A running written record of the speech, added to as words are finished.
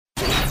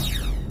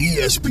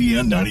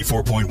ESPN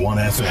 94.1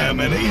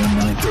 FM and AM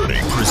 930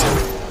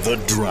 present The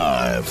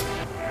Drive.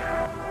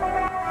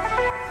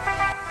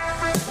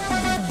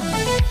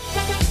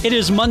 It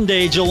is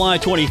Monday, July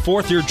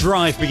 24th. Your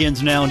drive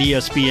begins now on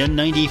ESPN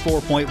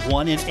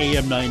 94.1 and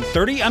AM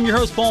 930. I'm your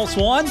host, Paul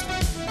Swann.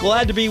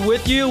 Glad to be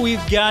with you.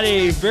 We've got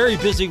a very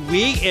busy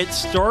week. It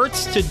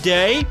starts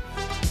today.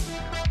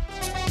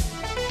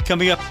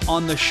 Coming up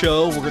on the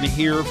show, we're going to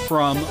hear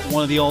from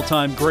one of the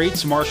all-time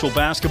greats, Marshall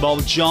basketball,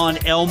 Jon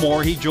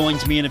Elmore. He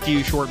joins me in a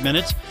few short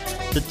minutes.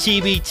 The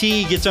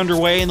TBT gets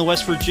underway in the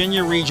West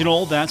Virginia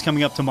Regional. That's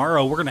coming up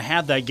tomorrow. We're going to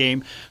have that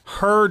game.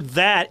 Heard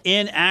that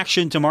in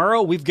action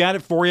tomorrow. We've got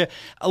it for you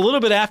a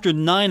little bit after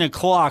 9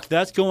 o'clock.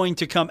 That's going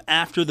to come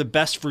after the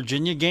Best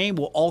Virginia game.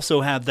 We'll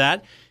also have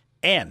that.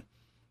 And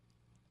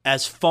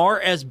as far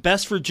as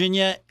Best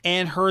Virginia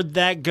and Heard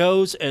That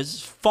goes,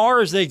 as far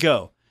as they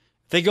go,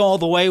 if they go all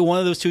the way, one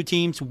of those two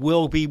teams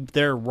will be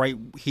there right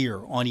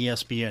here on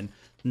ESPN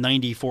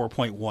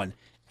 94.1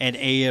 and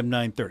AM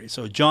 930.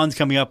 So John's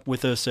coming up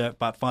with us at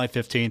about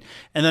 5:15.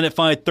 And then at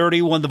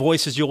 5:30, one of the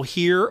voices you'll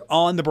hear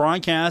on the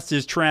broadcast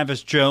is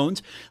Travis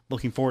Jones.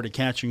 Looking forward to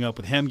catching up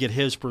with him, get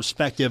his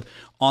perspective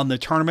on the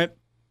tournament.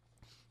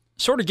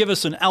 Sort of give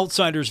us an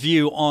outsider's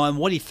view on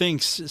what he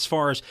thinks as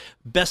far as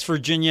Best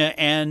Virginia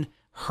and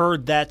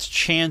Heard That's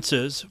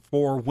chances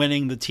for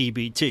winning the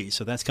TBT.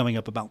 So that's coming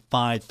up about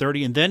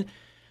 5:30. And then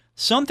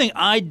something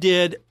I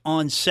did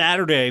on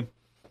Saturday,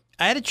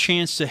 I had a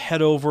chance to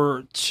head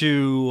over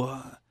to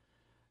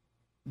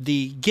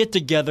the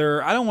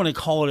get-together. I don't want to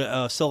call it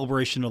a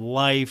celebration of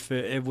life.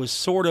 It was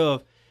sort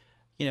of,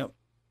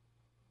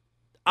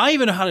 I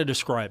even know how to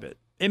describe it.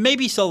 It may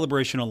be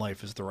celebration of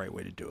life is the right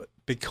way to do it,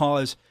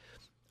 because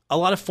a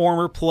lot of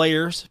former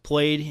players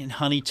played in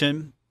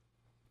Huntington.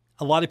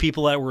 A lot of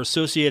people that were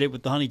associated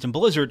with the Huntington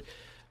Blizzard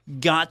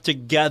got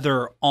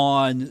together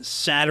on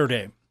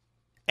Saturday,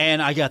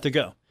 and I got to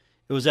go.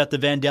 It was at the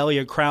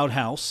Vandalia Crowd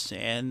House,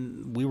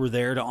 and we were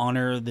there to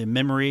honor the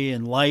memory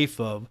and life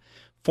of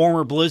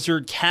former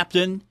Blizzard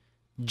captain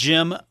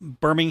Jim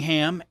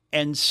Birmingham.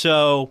 And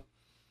so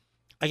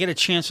I get a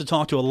chance to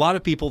talk to a lot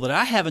of people that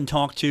I haven't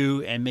talked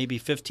to in maybe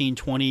 15,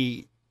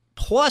 20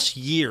 plus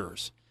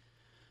years.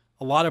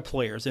 A lot of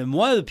players. And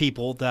one of the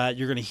people that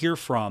you're going to hear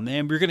from,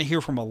 and we're going to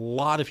hear from a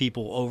lot of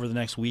people over the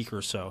next week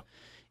or so,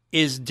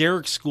 is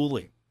Derek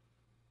Schooley,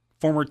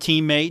 former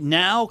teammate,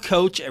 now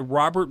coach at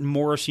Robert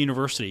Morris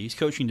University. He's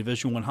coaching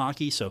Division I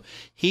hockey, so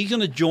he's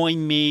going to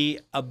join me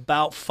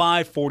about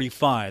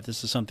 5:45.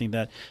 This is something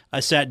that I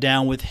sat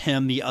down with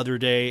him the other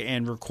day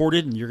and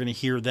recorded, and you're going to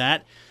hear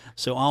that.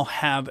 So I'll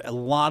have a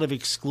lot of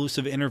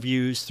exclusive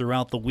interviews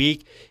throughout the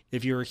week.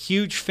 If you're a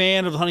huge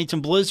fan of the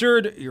Huntington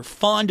Blizzard, you're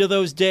fond of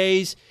those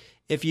days.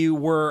 If you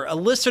were a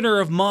listener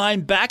of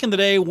mine back in the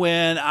day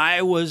when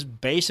I was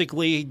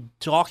basically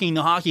talking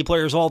to hockey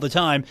players all the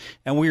time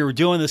and we were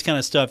doing this kind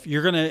of stuff,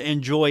 you're going to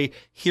enjoy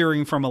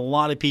hearing from a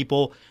lot of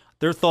people,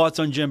 their thoughts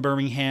on Jim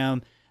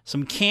Birmingham,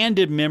 some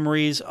candid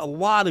memories, a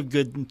lot of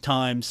good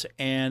times,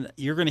 and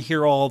you're going to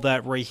hear all of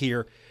that right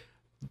here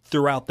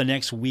throughout the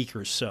next week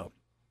or so.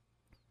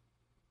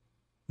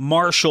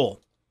 Marshall,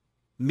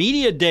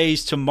 media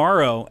days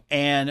tomorrow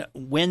and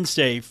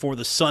Wednesday for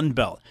the Sun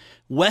Belt.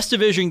 West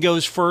Division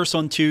goes first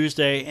on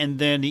Tuesday, and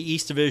then the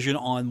East Division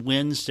on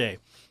Wednesday.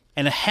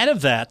 And ahead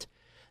of that,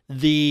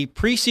 the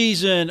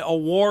preseason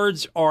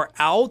awards are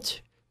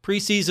out.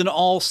 Preseason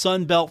All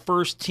Sun Belt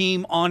First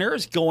Team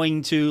honors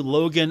going to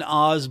Logan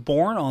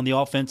Osborne on the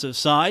offensive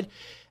side.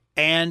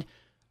 And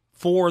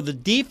for the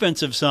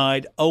defensive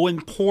side, Owen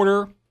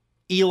Porter,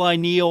 Eli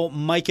Neal,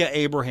 Micah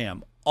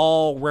Abraham,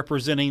 all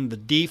representing the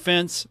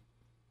defense.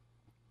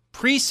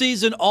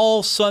 Preseason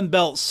All Sun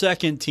Belt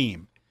Second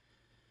Team,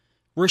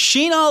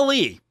 Rasheen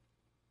Ali,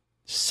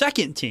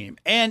 second team,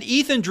 and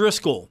Ethan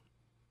Driscoll.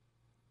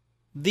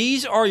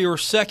 These are your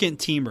second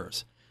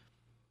teamers.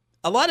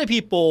 A lot of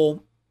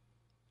people,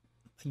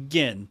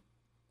 again,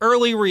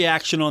 early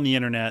reaction on the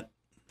internet,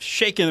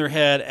 shaking their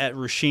head at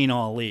Rasheen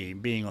Ali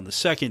being on the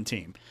second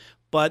team.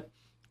 But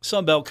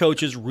Sunbelt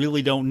coaches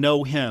really don't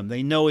know him.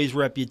 They know his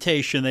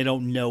reputation. They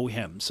don't know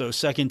him. So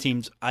second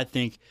team's, I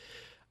think,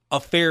 a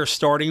fair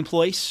starting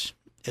place.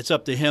 It's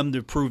up to him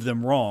to prove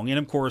them wrong. And,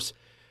 of course,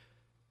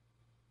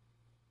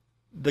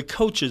 the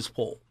coaches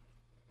poll.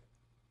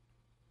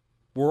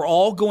 We're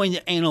all going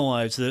to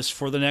analyze this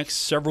for the next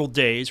several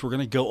days. We're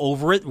going to go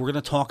over it. We're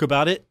going to talk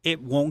about it.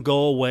 It won't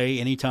go away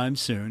anytime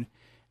soon.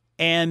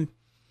 And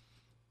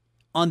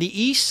on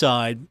the east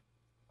side,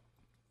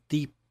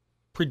 the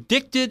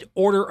predicted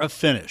order of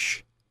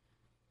finish.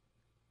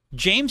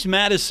 James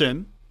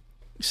Madison,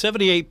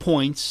 78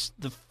 points,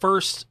 the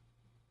first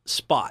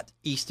spot,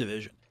 East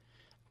Division.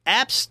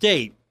 App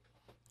State,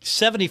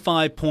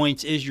 75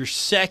 points, is your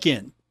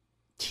second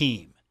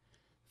team.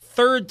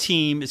 Third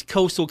team is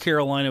Coastal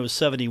Carolina with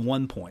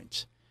 71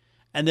 points.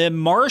 And then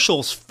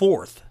Marshall's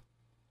fourth,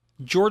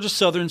 Georgia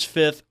Southern's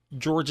fifth,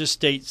 Georgia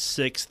State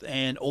sixth,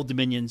 and Old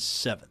Dominion's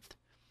seventh.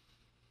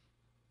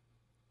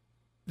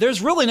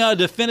 there's really not a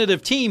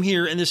definitive team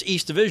here in this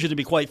East Division, to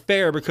be quite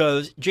fair,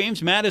 because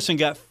James Madison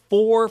got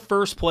 4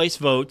 first-place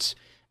votes.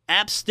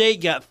 App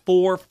State got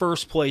 4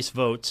 first-place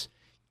votes.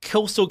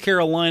 Coastal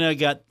Carolina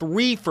got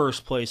 3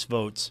 first-place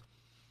votes.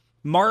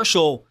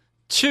 Marshall,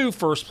 2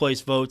 first-place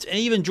votes. And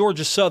even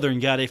Georgia Southern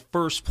got a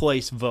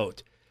first-place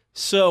vote.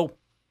 So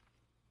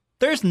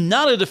there's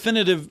not a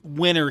definitive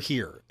winner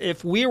here.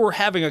 If we were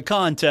having a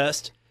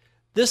contest,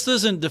 this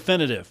isn't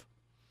definitive.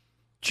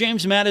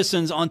 James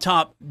Madison's on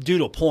top due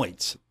to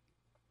points.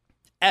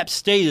 App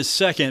State is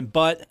second,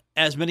 but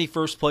as many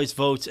first-place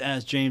votes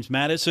as James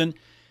Madison.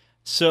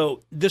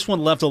 So this one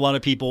left a lot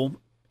of people,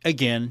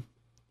 again,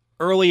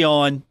 early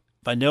on.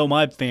 If I know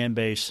my fan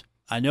base,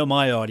 I know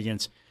my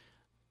audience,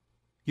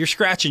 you're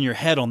scratching your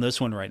head on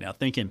this one right now,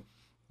 thinking,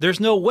 there's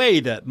no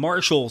way that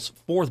Marshall's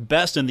 4th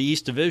best in the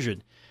East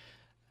Division.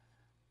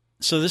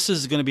 So this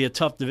is going to be a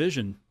tough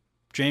division.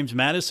 James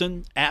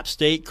Madison, App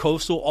State,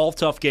 Coastal, all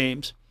tough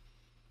games.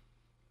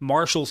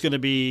 Marshall's going to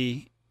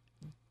be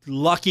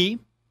lucky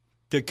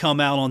to come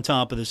out on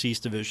top of this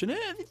East Division.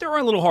 There are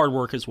a little hard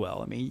work as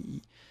well. I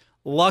mean,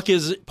 luck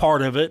is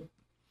part of it.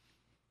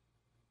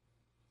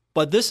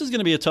 But this is going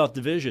to be a tough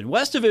division.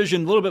 West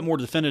Division, a little bit more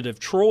definitive.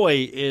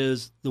 Troy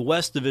is the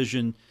West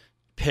Division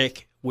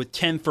pick with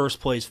 10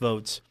 first-place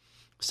votes.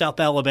 South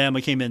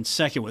Alabama came in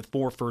second with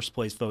 4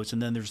 first-place votes.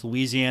 And then there's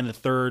Louisiana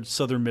 3rd,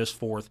 Southern Miss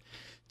 4th,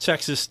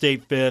 Texas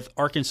State 5th,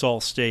 Arkansas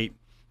State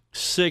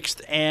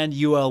 6th, and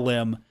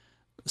ULM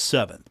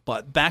 7th.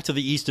 But back to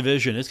the East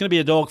Division. It's going to be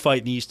a dogfight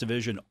in the East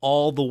Division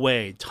all the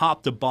way,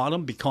 top to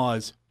bottom,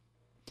 because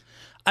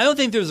I don't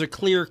think there's a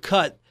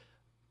clear-cut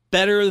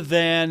better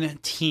than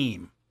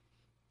team.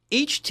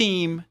 Each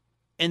team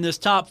in this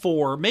top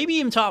 4, maybe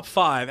even top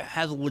 5,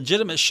 has a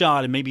legitimate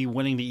shot at maybe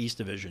winning the East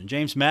Division.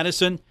 James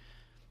Madison,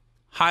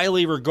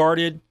 highly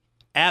regarded.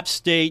 App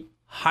State,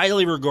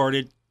 highly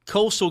regarded.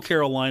 Coastal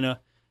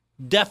Carolina,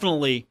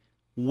 definitely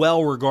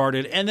well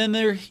regarded. And then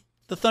there's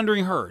the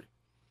Thundering Herd.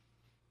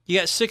 You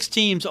got 6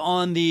 teams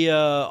on the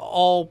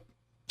all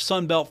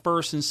Sun Belt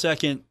first and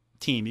second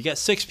team. You got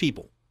 6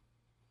 people.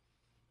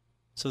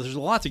 So there's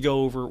a lot to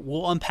go over.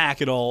 We'll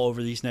unpack it all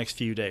over these next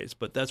few days,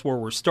 but that's where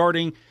we're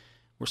starting.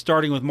 We're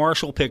starting with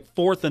Marshall, picked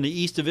 4th in the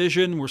East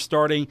Division. We're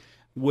starting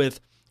with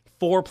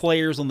 4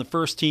 players on the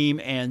first team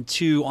and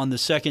 2 on the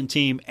second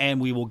team, and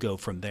we will go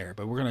from there.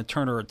 But we're going to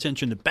turn our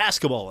attention to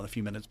basketball in a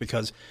few minutes,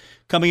 because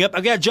coming up,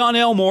 I've got Jon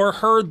Elmore,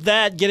 Heard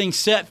That, getting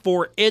set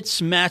for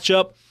its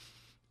matchup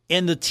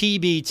in the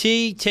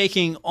TBT,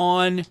 taking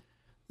on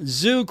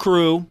Zoo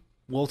Crew.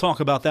 We'll talk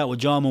about that with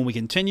John when we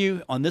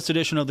continue on this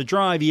edition of The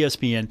Drive,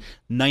 ESPN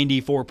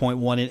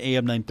 94.1 and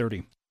AM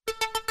 930.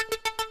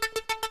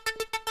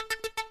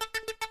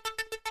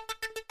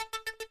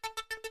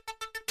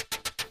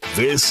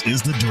 This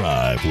is The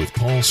Drive with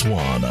Paul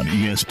Swann on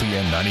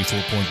ESPN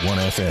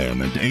 94.1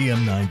 FM and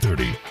AM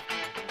 930.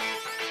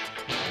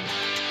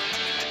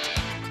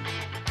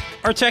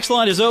 Our text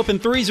line is open,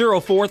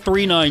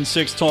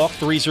 304-396-TALK,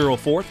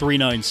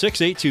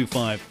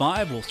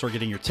 304-396-8255. We'll start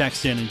getting your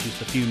text in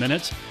just a few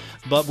minutes.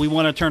 But we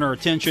want to turn our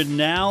attention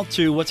now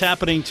to what's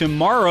happening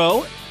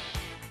tomorrow.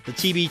 The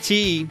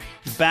TBT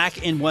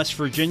back in West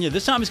Virginia.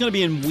 This time it's going to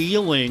be in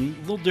Wheeling, a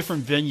little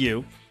different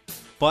venue.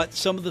 But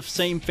some of the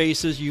same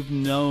faces you've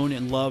known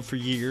and loved for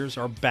years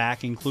are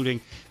back, including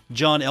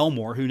Jon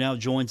Elmore, who now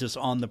joins us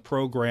on the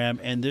program.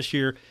 And this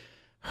year,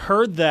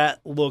 Heard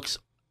That looks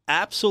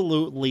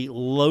absolutely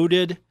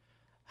loaded.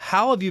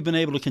 How have you been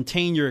able to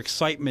contain your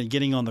excitement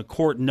getting on the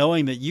court,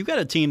 knowing that you got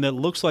a team that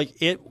looks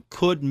like it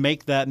could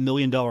make that $1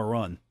 million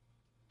run?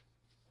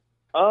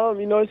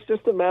 It's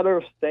just a matter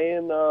of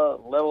staying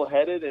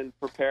level-headed and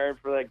preparing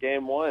for that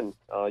game one.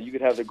 You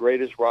could have the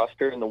greatest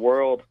roster in the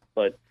world,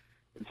 but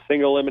it's a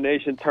single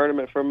elimination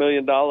tournament for $1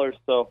 million.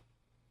 So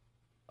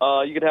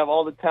you could have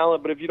all the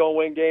talent, but if you don't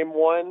win game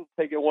one,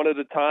 take it one at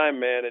a time,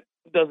 man. It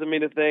doesn't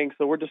mean a thing.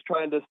 So we're just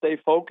trying to stay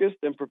focused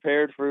and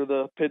prepared for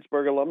the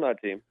Pittsburgh alumni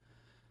team.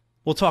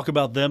 We'll talk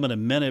about them in a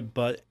minute,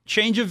 but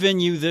change of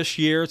venue this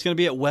year. It's going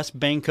to be at West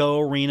Banco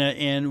Arena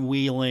in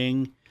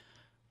Wheeling.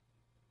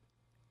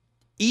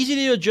 Easy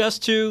to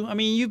adjust to. I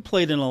mean, you've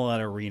played in a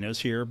lot of arenas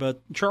here,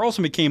 but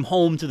Charleston became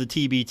home to the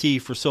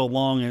TBT for so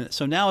long, and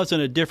so now it's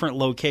in a different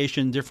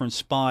location, different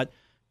spot.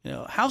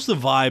 How's the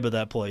vibe of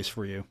that place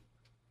for you?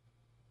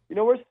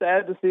 We're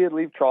sad to see it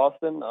leave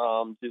Charleston.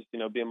 Just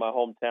being my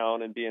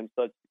hometown and being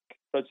such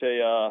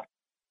a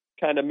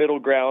kind of middle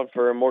ground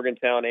for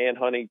Morgantown and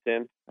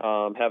Huntington,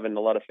 having a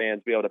lot of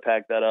fans be able to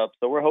pack that up.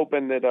 So we're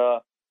hoping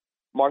that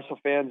Marshall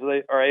fans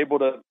are able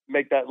to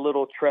make that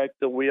little trek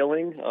to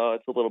Wheeling.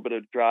 It's a little bit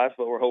of a drive,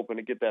 but we're hoping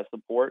to get that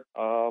support.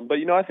 But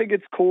I think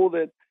it's cool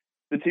that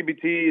the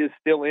TBT is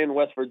still in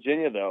West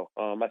Virginia, though.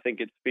 I think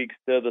it speaks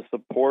to the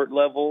support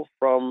level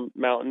from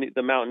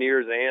the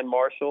Mountaineers and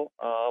Marshall.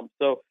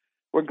 So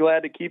we're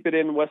glad to keep it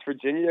in West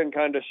Virginia and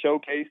kind of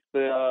showcase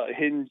the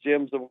hidden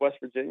gems of West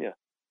Virginia.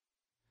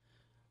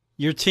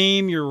 Your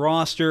team, your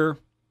roster,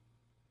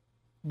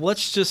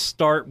 let's just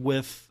start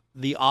with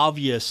the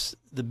obvious,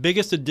 the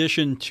biggest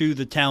addition to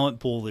the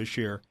talent pool this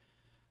year.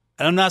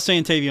 and I'm not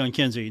saying Tavion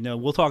Kinsey. No,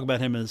 we'll talk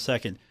about him in a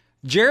second.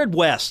 Jared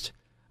West.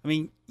 I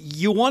mean,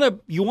 you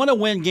want to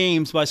win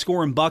games by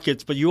scoring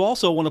buckets, but you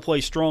also want to play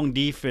strong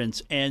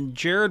defense. And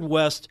Jared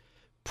West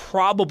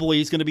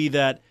probably is going to be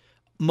that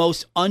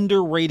most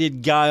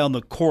underrated guy on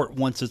the court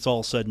once it's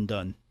all said and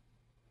done.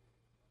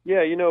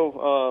 Yeah,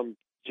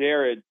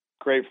 Jared,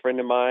 great friend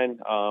of mine.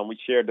 We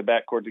shared the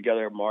backcourt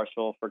together at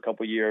Marshall for a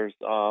couple years.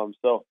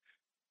 So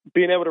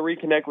being able to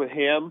reconnect with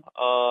him,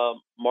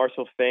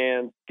 Marshall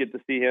fans get to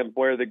see him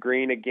wear the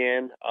green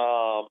again.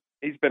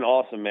 He's been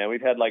awesome, man. We've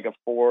had like a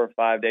 4 or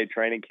 5 day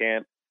training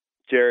camp.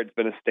 Jared's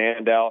been a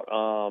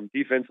standout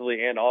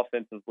defensively and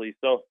offensively.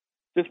 So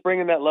just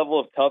bringing that level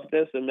of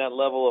toughness and that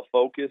level of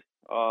focus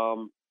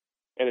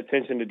and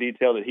attention to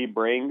detail that he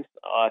brings,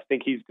 I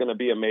think he's going to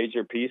be a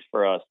major piece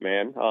for us,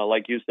 man.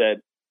 Like you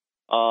said,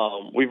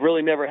 we've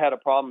really never had a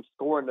problem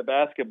scoring the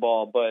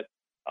basketball, but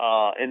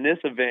in this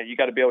event, you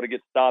got to be able to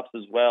get stops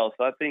as well.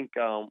 So I think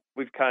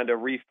we've kind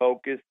of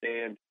refocused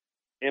and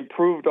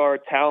improved our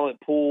talent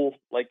pool,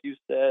 like you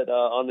said,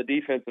 on the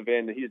defensive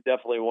end. He's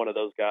definitely one of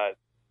those guys.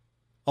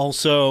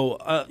 Also,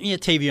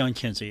 Tavion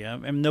Kinsey. I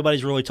mean,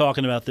 nobody's really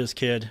talking about this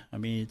kid. I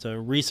mean, it's a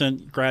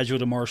recent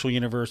graduate of Marshall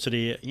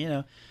University.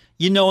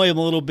 You know him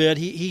a little bit.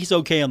 He's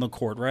okay on the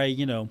court, right?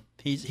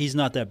 He's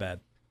not that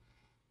bad.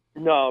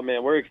 No,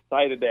 man, we're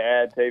excited to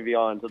add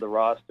Tavion to the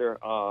roster.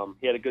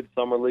 He had a good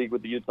summer league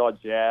with the Utah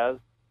Jazz.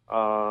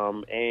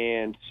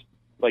 And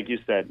like you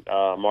said,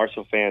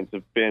 Marshall fans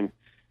have been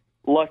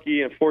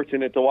lucky and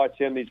fortunate to watch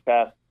him these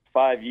past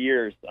 5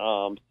 years.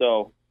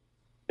 So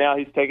now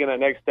he's taking that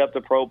next step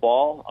to pro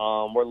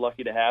ball. We're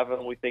lucky to have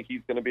him. We think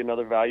he's going to be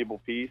another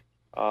valuable piece.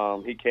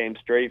 He came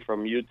straight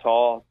from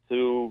Utah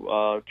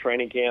to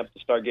training camp to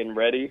start getting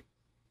ready.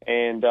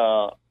 And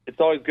it's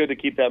always good to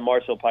keep that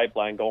Marshall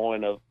pipeline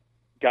going of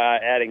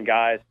adding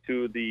guys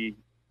to the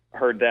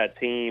that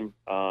team.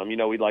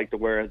 We'd like to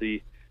wear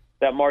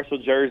that Marshall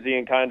jersey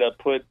and kind of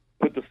put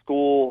the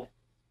school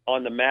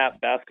on the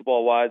map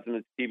basketball-wise in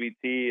its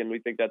TBT, and we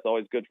think that's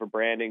always good for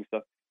branding.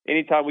 So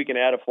anytime we can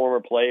add a former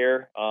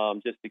player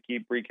just to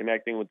keep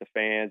reconnecting with the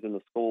fans and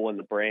the school and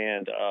the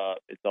brand,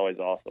 it's always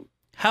awesome.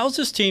 How's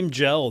this team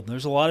gelled?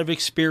 There's a lot of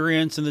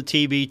experience in the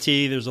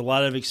TBT. There's a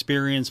lot of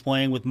experience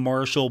playing with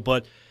Marshall,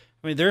 but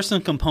I mean, there's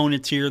some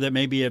components here that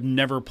maybe have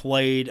never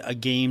played a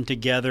game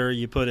together.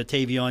 You put a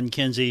Tavion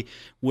Kinsey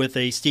with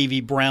a Stevie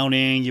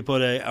Browning. You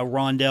put a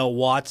Rondell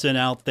Watson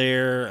out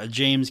there, a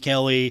James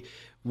Kelly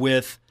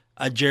with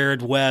a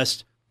Jared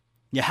West.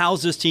 Yeah,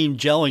 how's this team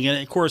gelling?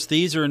 And, of course,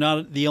 these are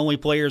not the only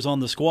players on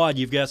the squad.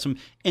 You've got some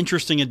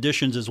interesting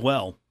additions as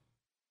well.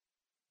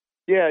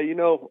 Yeah,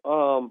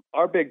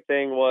 our big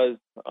thing was,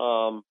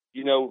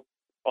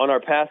 on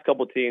our past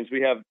couple teams,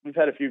 we've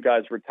had a few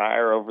guys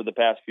retire over the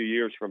past few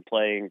years from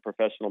playing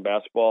professional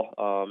basketball,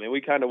 and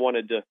we kind of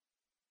wanted to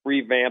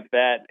revamp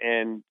that.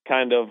 And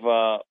kind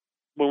of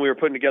when we were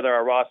putting together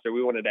our roster,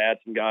 we wanted to add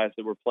some guys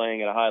that were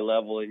playing at a high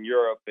level in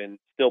Europe and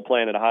still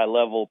playing at a high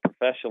level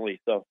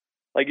professionally. So,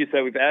 like you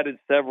said, we've added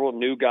several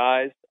new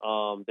guys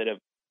that have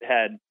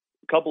had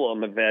a couple of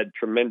them have had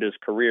tremendous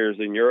careers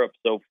in Europe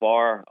so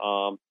far.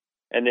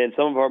 And then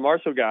some of our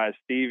Marshall guys,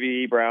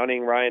 Stevie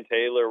Browning, Ryan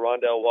Taylor,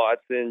 Rondell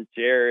Watson,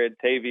 Jared,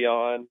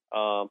 Tavion,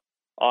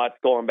 Ott's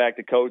going back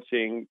to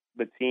coaching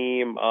the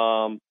team.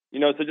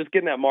 So just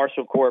getting that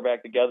Marshall core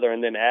back together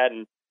and then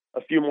adding a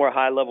few more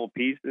high-level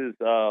pieces,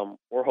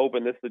 we're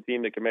hoping this is the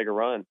team that can make a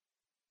run.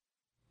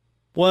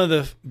 One of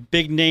the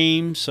big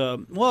names,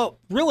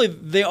 really,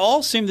 they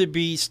all seem to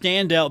be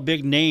standout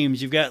big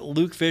names. You've got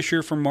Luke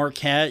Fisher from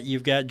Marquette.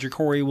 You've got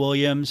Ja'Cory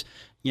Williams.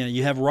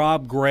 You have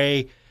Rob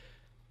Gray.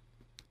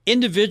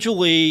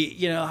 Individually,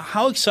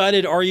 how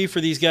excited are you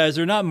for these guys?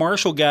 They're not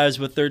Marshall guys,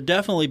 but they're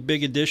definitely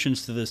big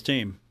additions to this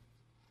team.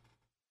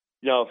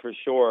 No, for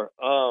sure.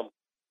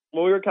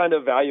 When we were kind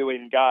of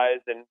evaluating guys,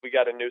 and we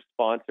got a new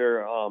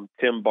sponsor,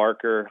 Tim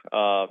Barker,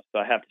 so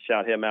I have to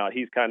shout him out.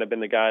 He's kind of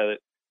been the guy that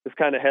has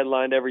kind of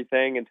headlined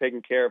everything and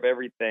taken care of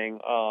everything.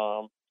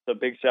 So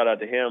big shout out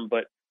to him.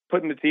 But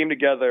putting the team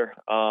together,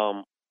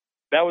 that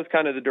was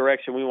kind of the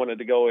direction we wanted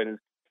to go in, is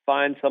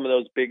find some of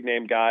those big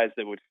name guys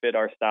that would fit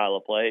our style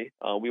of play.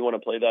 We want to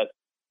play that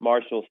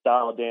Marshall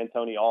style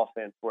D'Antoni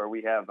offense where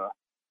we have a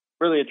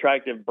really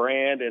attractive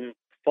brand and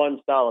fun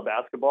style of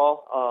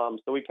basketball.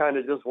 So we kind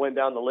of just went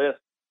down the list,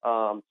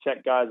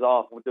 check guys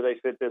off. Do they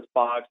fit this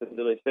box, and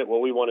do they fit what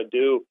we want to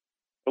do?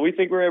 And we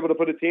think we're able to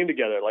put a team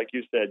together. Like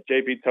you said,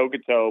 JP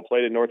Tokoto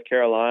played in North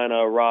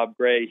Carolina, Rob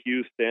Gray,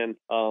 Houston.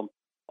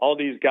 All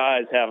these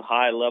guys have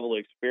high-level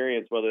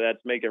experience, whether that's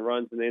making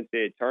runs in the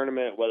NCAA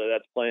tournament, whether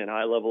that's playing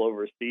high-level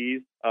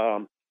overseas.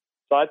 So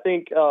I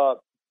think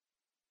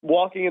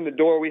walking in the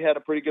door, we had a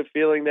pretty good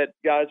feeling that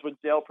guys would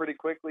gel pretty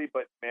quickly.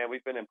 But, man,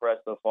 we've been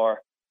impressed so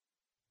far.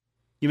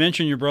 You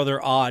mentioned your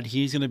brother, Odd.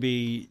 He's going to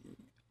be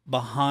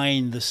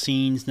behind the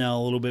scenes now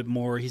a little bit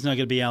more. He's not going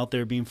to be out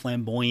there being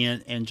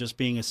flamboyant and just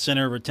being a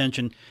center of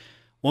attention.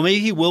 Well,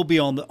 maybe he will be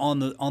on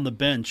the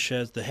bench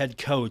as the head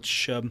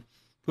coach.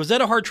 Was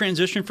that a hard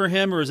transition for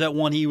him, or is that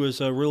one he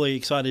was really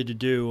excited to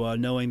do,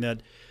 knowing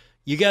that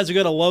you guys are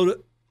going to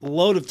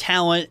load of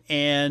talent,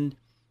 and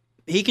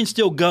he can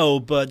still go,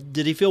 but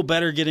did he feel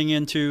better getting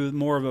into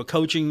more of a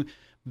coaching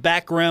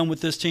background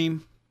with this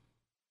team?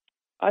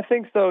 I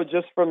think so,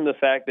 just from the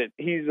fact that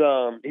he's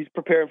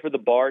preparing for the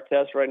bar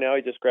test right now.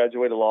 He just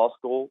graduated law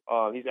school.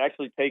 He's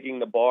actually taking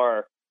the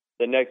bar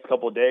the next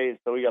couple of days,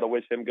 so we got to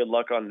wish him good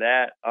luck on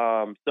that.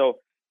 So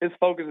his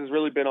focus has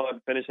really been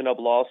on finishing up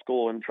law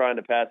school and trying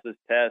to pass this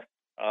test.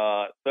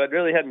 So it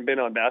really hadn't been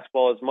on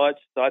basketball as much.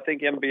 So I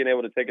think him being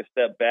able to take a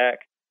step back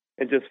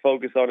and just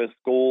focus on his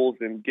schools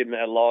and getting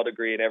that law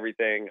degree and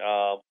everything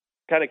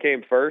kind of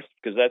came first,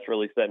 because that's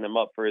really setting him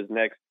up for his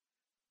next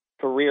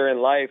career in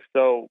life.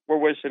 So we're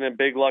wishing him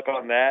big luck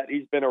on that.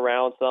 He's been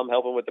around some,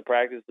 helping with the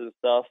practices and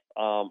stuff.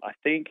 I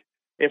think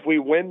if we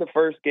win the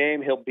first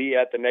game, he'll be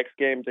at the next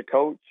game to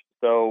coach.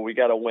 So we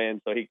got to win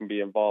so he can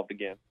be involved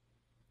again.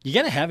 You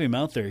got to have him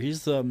out there.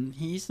 He's the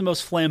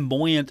most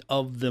flamboyant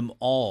of them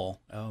all.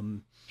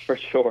 For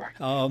sure.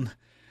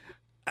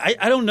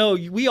 I don't know.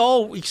 We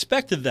all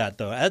expected that,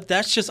 though.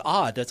 That's just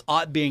odd. That's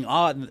odd being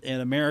odd.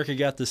 And America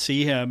got to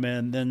see him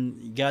and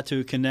then got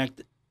to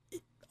connect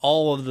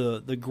all of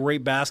the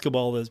great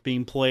basketball that's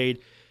being played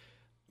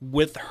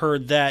with her.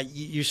 That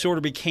you sort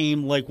of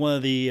became like one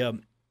of the,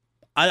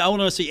 I don't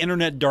want to say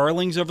internet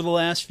darlings over the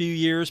last few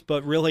years,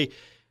 but really,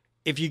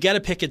 if you got to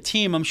pick a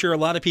team, I'm sure a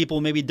lot of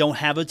people maybe don't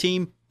have a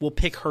team will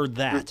pick her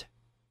that.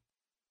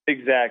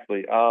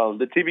 Exactly.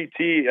 The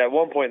TBT, at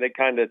one point, they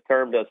kind of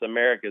termed us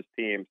America's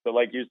team. So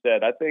like you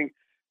said, I think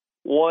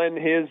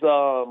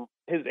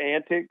his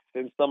antics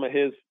and some of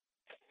his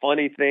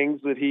funny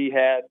things that he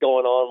had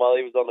going on while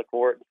he was on the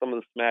court, and some of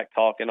the smack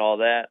talk and all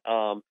that,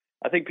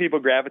 I think people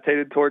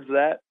gravitated towards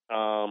that.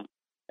 And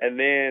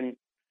then,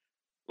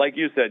 like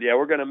you said, yeah,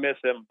 we're going to miss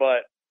him,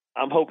 but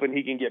I'm hoping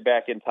he can get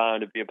back in time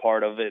to be a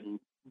part of it and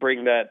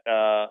bring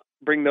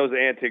those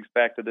antics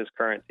back to this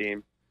current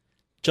team.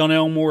 Jon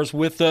Elmore is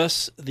with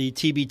us. The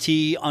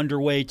TBT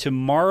underway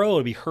tomorrow.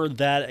 It'll be heard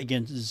that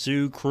against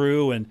Zoo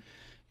Crew. And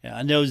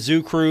I know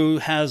Zoo Crew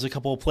has a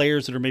couple of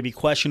players that are maybe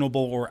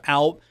questionable or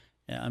out.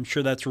 I'm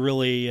sure that's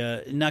really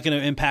not going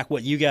to impact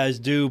what you guys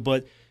do,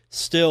 but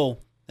still,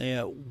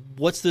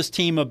 what's this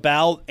team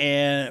about?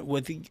 And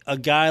with a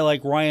guy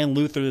like Ryan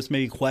Luther that's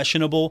maybe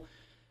questionable,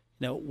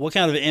 what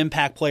kind of an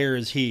impact player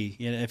is he?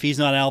 If he's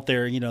not out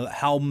there,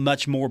 how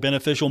much more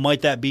beneficial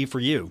might that be for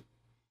you?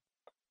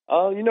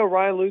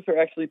 Ryan Luther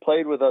actually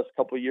played with us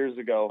a couple of years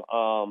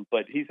ago,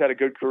 but he's had a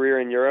good career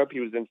in Europe. He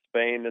was in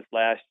Spain this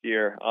last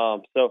year.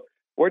 So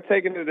we're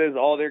taking it as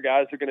all their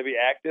guys are going to be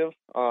active.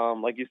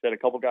 Like you said, a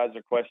couple guys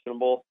are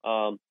questionable.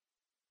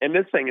 And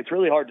this thing, it's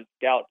really hard to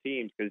scout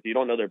teams because you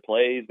don't know their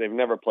plays. They've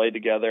never played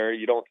together.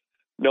 You don't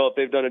know if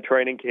they've done a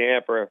training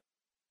camp or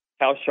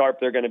how sharp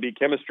they're going to be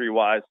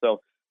chemistry-wise.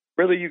 So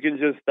really, you can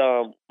just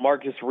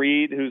Marcus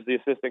Reed, who's the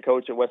assistant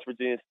coach at West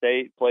Virginia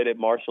State, played at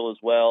Marshall as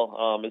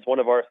well, is one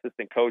of our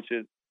assistant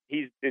coaches.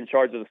 He's in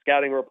charge of the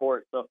scouting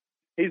report. So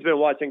he's been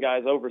watching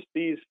guys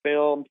overseas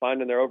film,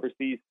 finding their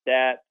overseas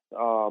stats,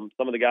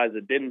 some of the guys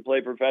that didn't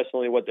play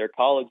professionally, what their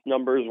college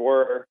numbers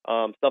were,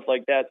 stuff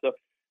like that. So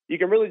you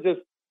can really just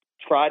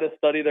try to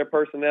study their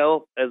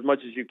personnel as much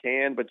as you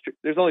can, but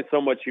there's only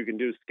so much you can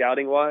do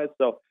scouting-wise.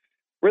 So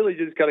really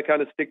just got to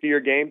kind of stick to your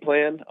game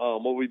plan,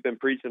 what we've been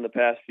preaching the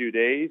past few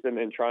days, and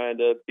then trying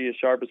to be as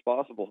sharp as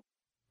possible.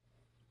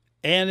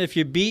 And if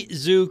you beat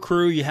Zoo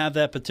Crew, you have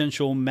that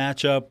potential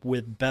matchup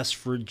with Best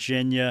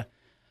Virginia.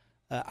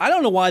 I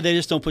don't know why they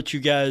just don't put you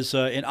guys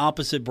in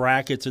opposite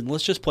brackets and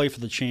let's just play for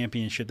the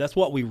championship. That's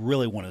what we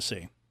really want to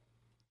see.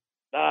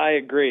 I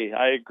agree.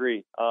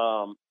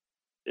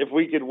 If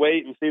we could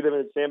wait and see them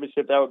in the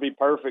championship, that would be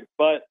perfect.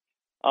 But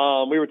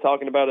we were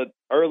talking about it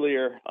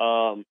earlier.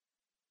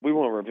 We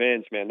want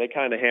revenge, man. They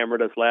kind of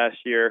hammered us last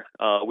year.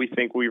 We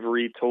think we've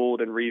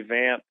retooled and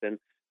revamped and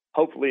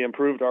hopefully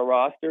improved our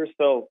roster.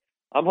 So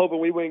I'm hoping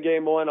we win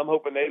game one. I'm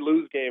hoping they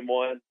lose game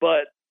one.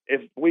 But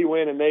if we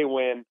win and they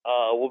win,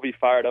 we'll be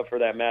fired up for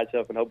that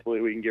matchup, and hopefully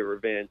we can get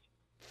revenge.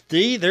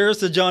 See, there's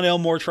the Jon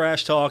Elmore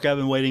trash talk I've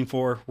been waiting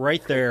for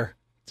right there.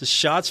 Just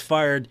shots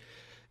fired.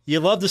 You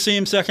love to see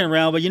him second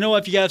round, but you know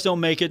what? If you guys don't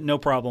make it, no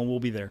problem. We'll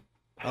be there.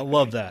 I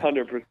love that.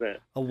 100%.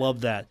 I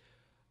love that.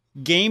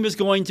 Game is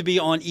going to be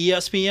on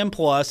ESPN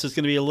Plus. It's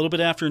going to be a little bit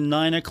after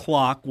 9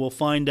 o'clock. We'll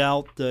find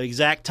out the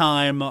exact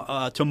time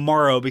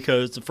tomorrow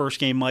because the first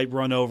game might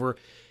run over.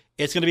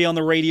 It's going to be on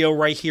the radio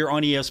right here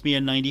on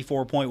ESPN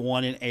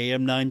 94.1 and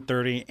AM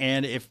 930.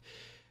 And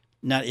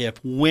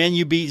when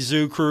you beat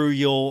Zoo Crew,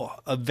 you'll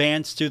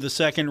advance to the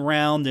second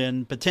round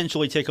and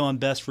potentially take on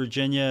Best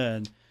Virginia.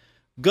 And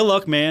good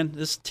luck, man.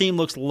 This team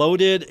looks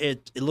loaded.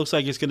 It looks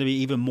like it's going to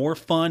be even more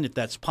fun, if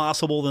that's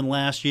possible, than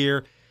last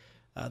year.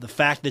 The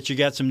fact that you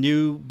got some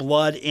new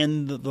blood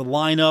in the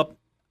lineup,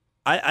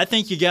 I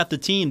think you got the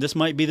team. This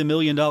might be the $1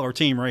 million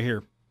team right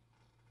here.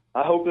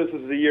 I hope this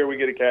is the year we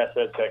get to cash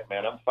that check,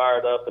 man. I'm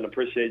fired up and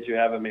appreciate you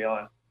having me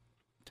on.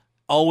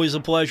 Always a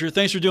pleasure.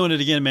 Thanks for doing it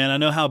again, man. I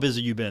know how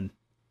busy you've been.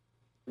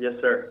 Yes,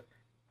 sir.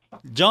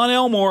 Jon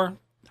Elmore,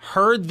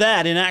 Heard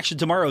That in action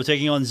tomorrow,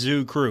 taking on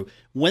Zoo Crew.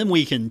 When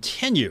we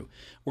continue,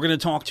 we're going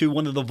to talk to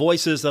one of the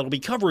voices that will be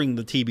covering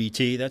the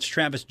TBT. That's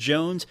Travis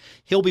Jones.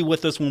 He'll be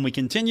with us when we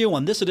continue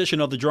on this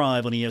edition of The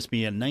Drive on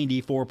ESPN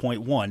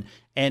 94.1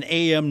 and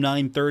AM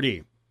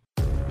 930.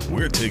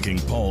 We're taking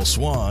Paul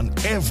Swann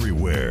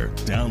everywhere.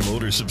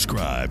 Download or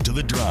subscribe to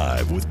The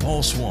Drive with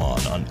Paul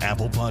Swann on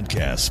Apple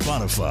Podcasts,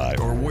 Spotify,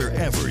 or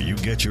wherever you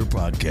get your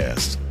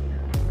podcasts.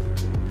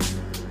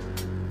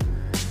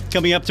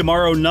 Coming up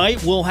tomorrow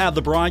night, we'll have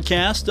the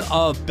broadcast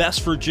of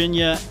Best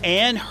Virginia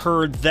and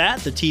Heard That,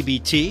 the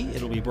TBT.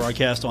 It'll be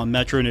broadcast on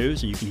Metro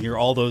News, and you can hear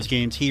all those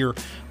games here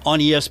on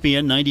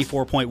ESPN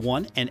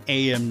 94.1 and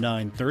AM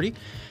 930.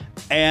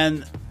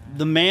 And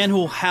the man who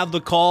will have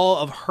the call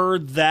of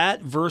Heard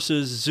That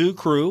versus Zoo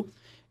Crew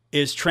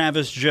is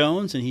Travis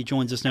Jones, and he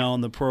joins us now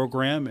on the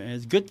program. And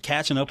it's good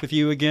catching up with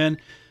you again.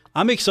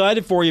 I'm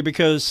excited for you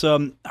because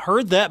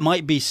Heard That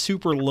might be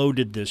super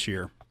loaded this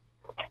year.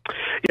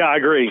 Yeah, I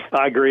agree.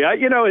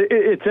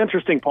 It's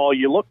interesting, Paul.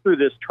 You look through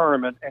this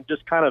tournament and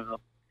just kind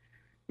of,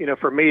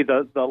 for me,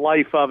 the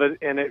life of it.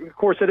 And of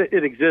course,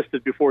 it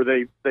existed before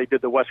they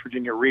did the West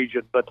Virginia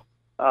region. But,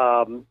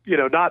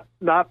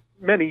 not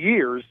many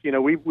years,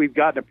 we've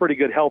gotten a pretty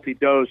good healthy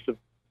dose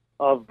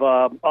of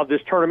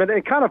this tournament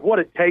and kind of what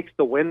it takes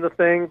to win the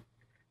thing.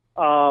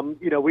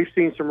 We've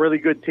seen some really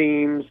good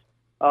teams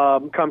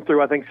come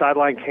through. I think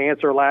Sideline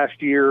Cancer last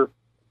year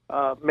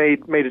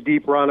made a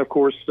deep run. Of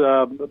course,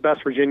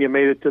 West Virginia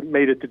made it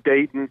to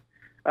Dayton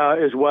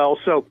as well.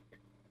 So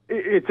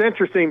it's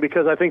interesting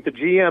because I think the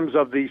GMs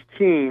of these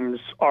teams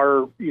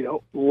are,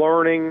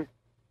 learning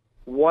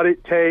what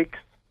it takes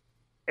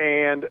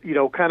and,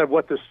 kind of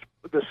what the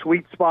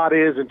sweet spot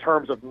is in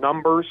terms of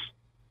numbers,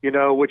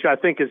 which I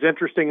think is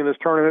interesting in this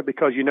tournament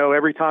because,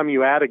 every time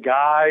you add a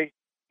guy,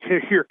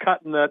 you're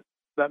cutting that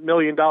 $1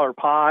 million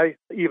pie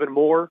even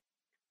more.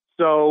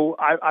 So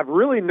I've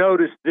really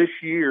noticed this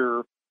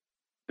year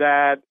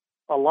that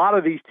a lot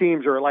of these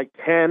teams are like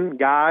 10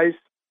 guys,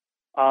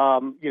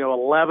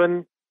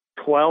 11,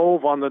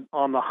 12 on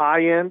the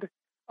high end.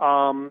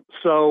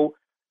 So,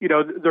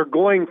 they're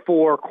going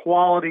for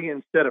quality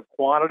instead of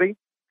quantity.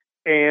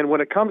 And when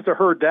it comes to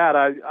Heard That,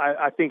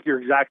 I think you're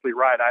exactly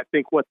right. I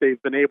think what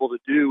they've been able to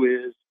do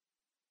is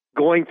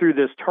going through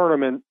this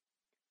tournament,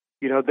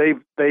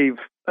 they've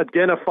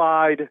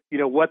identified,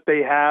 what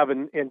they have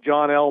in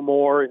Jon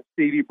Elmore and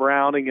Stevie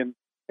Browning and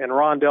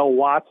Rondell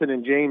Watson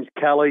and James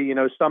Kelly,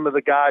 some of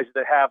the guys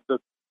that have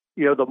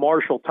the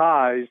Marshall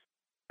ties.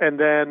 And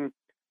then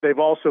they've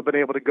also been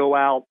able to go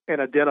out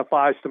and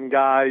identify some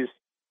guys,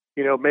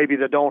 maybe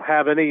that don't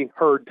have any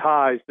Herd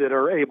ties that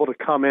are able to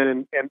come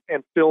in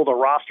and fill the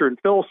roster and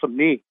fill some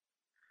needs.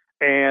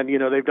 And,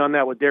 they've done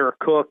that with Derek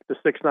Cook, the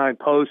 6'9"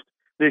 post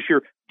this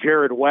year,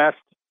 Jared West,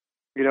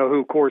 who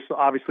of course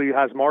obviously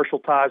has Marshall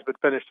ties, but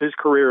finished his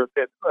career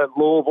at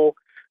Louisville.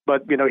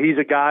 But, he's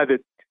a guy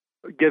that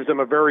gives them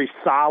a very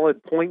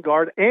solid point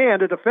guard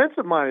and a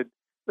defensive-minded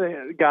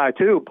guy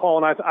too,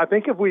 Paul. And I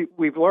think if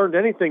we've learned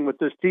anything with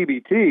this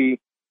TBT,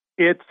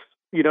 it's,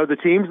 the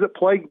teams that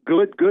play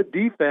good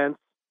defense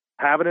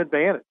have an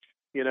advantage.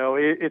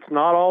 It's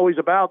not always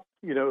about,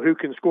 who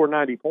can score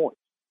 90 points.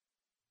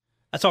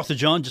 I talked to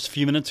John just a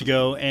few minutes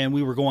ago, and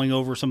we were going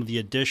over some of the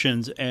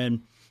additions,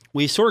 and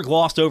we sort of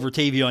glossed over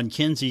Tavion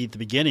Kinsey at the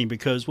beginning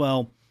because,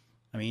 well,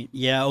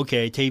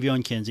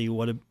 Tavion Kinsey,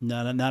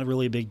 not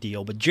really a big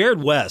deal. But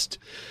Jared West,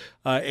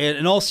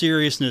 in all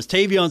seriousness,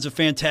 Tavion's a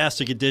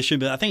fantastic addition,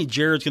 but I think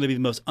Jared's going to be the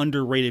most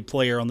underrated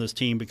player on this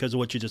team because of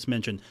what you just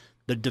mentioned.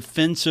 The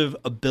defensive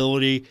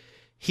ability.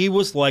 He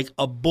was like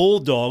a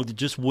bulldog that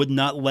just would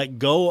not let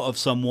go of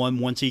someone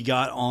once he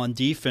got on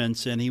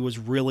defense, and he was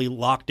really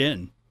locked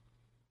in.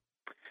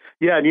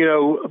 Yeah,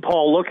 and,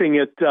 Paul, looking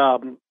at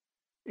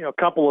a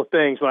couple of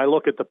things when I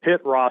look at the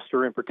Pitt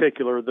roster in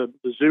particular, the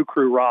Zoo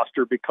Crew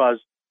roster, because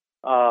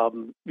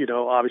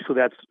obviously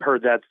that's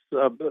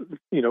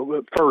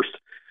first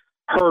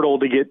hurdle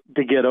to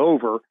get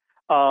over.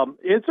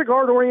 It's a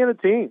guard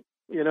oriented team.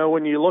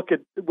 When you look at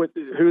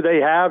who they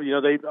have,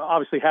 they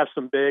obviously have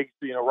some bigs.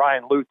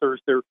 Ryan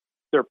Luther's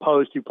their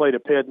post who played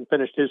at Pitt and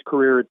finished his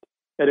career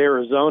at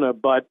Arizona,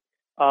 but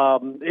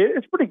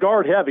it's pretty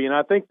guard heavy. And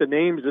I think the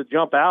names that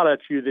jump out at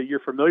you that you're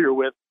familiar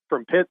with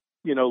from Pitt,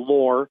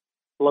 lore.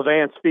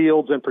 Levance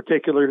Fields in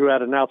particular, who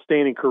had an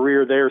outstanding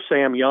career there,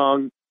 Sam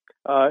Young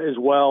as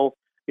well.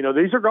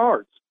 These are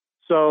guards.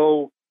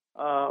 So,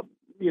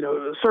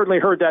 certainly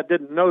Heard That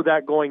didn't know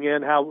that going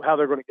in, how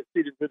they're going to get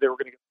seeded, who they were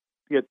going to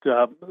get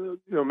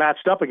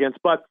matched up against.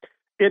 But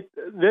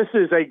this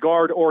is a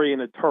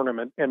guard-oriented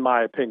tournament, in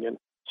my opinion.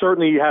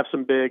 Certainly you have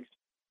some bigs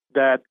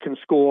that can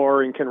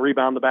score and can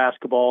rebound the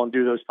basketball and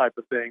do those type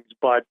of things.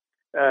 But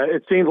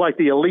it seems like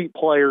the elite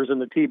players in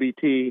the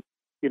TBT,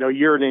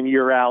 year in and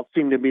year out,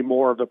 seem to be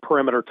more of the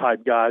perimeter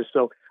type guys.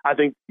 So I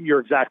think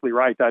you're exactly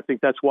right. I think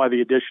that's why the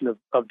addition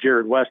of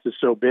Jared West is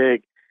so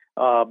big,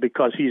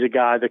 because he's a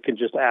guy that can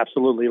just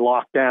absolutely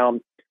lock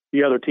down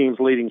the other team's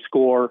leading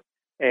scorer.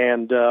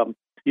 And,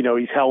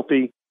 he's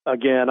healthy.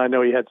 Again, I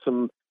know he had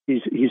some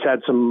he's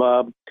had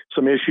some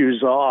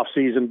issues off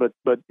season,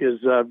 but is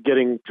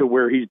getting to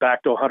where he's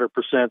back to 100%.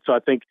 So I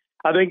think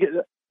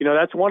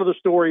that's one of the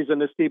stories in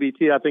this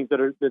TBT. I think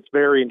that's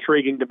very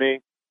intriguing to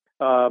me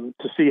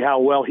to see how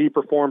well he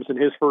performs in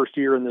his first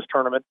year in this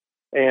tournament.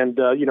 And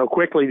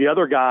quickly, the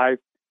other guy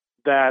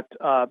that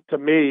to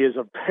me is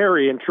a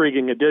very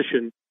intriguing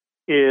addition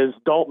is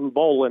Dalton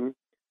Bolin,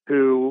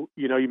 who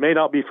you may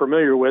not be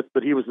familiar with,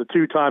 but he was the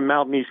 2-time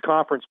Mountain East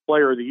Conference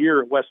Player of the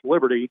Year at West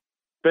Liberty.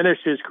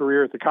 Finished his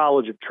career at the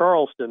College of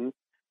Charleston.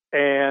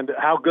 And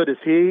how good is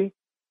he?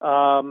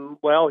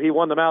 Well, he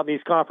won the Mountain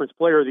East Conference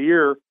Player of the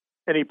Year,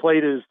 and he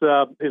played his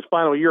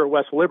final year at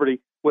West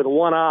Liberty with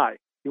one eye.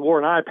 He wore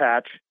an eye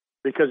patch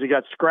because he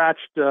got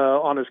scratched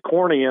on his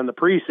cornea in the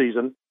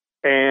preseason.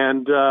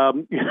 And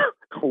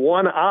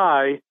one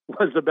eye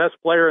was the best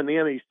player in the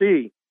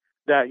MEC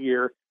that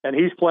year, and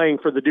he's playing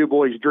for the Du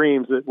Bois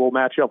Dreams that will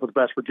match up with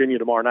West Virginia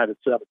tomorrow night at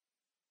 7.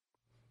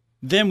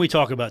 Then we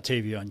talk about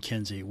Tavion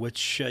Kinsey,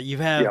 which you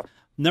have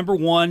number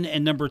 1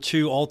 and number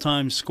 2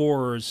 all-time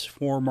scorers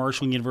for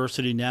Marshall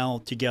University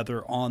now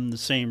together on the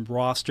same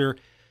roster.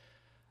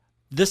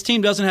 This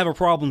team doesn't have a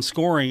problem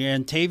scoring,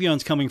 and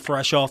Tavion's coming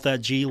fresh off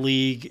that G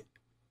League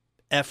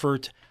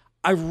effort.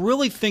 I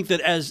really think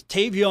that as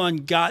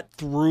Tavion got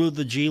through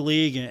the G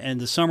League and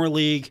the Summer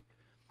League,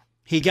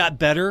 he got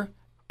better,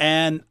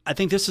 and I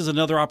think this is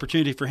another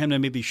opportunity for him to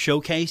maybe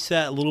showcase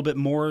that a little bit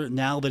more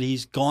now that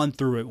he's gone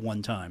through it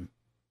one time.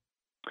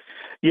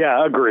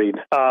 Yeah, agreed.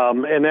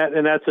 And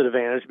that's an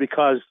advantage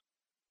because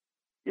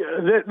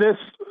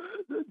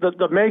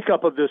the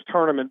makeup of this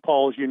tournament,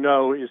 Paul, as you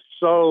know, is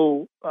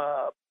so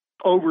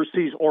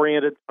overseas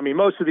oriented. I mean,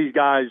 most of these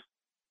guys,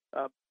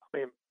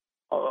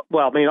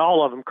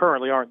 all of them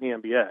currently aren't in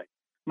the NBA.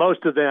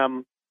 Most of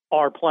them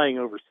are playing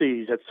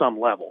overseas at some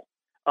level.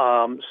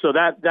 So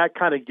that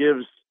kind of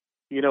gives,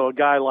 a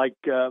guy like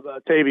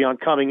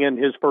Tavion coming in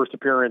his first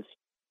appearance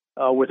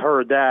with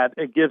that,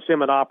 it gives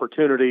him an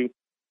opportunity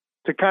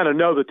to kind of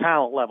know the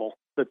talent level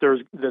that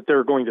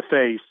they're going to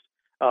face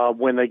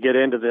when they get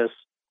into this.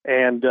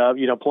 And,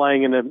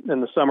 playing in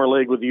the Summer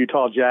League with the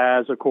Utah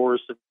Jazz, of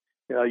course,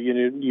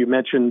 you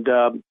mentioned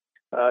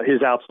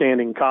his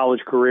outstanding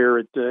college career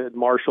at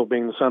Marshall,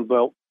 being the Sun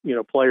Belt,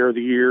 Player of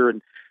the Year,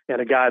 and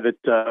a guy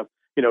that,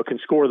 can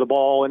score the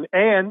ball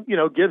and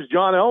gives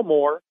Jon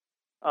Elmore,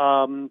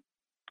 I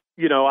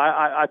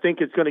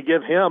think it's going to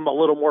give him a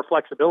little more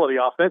flexibility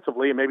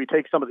offensively and maybe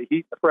take some of the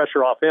heat and the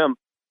pressure off him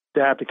to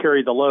have to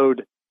carry the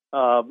load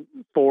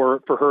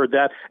for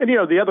that. And,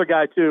 the other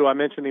guy, too, I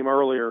mentioned him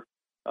earlier,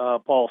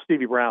 Paul,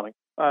 Stevie Browning.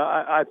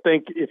 I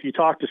think if you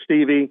talk to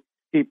Stevie,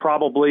 he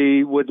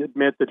probably would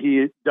admit that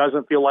he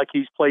doesn't feel like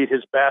he's played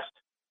his best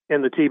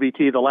in the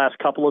TBT the last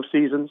couple of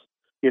seasons.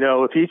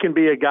 If he can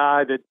be a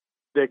guy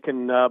that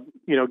can,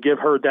 give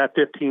that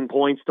 15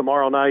 points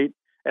tomorrow night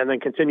and then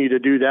continue to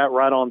do that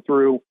right on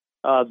through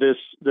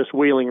this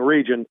Wheeling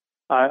region,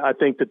 I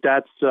think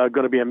that's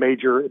going to be a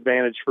major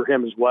advantage for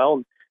him as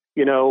well.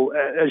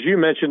 As you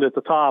mentioned at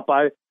the top,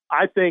 I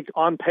think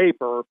on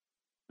paper,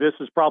 this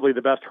is probably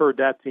the best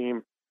that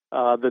team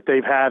that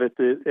they've had at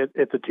the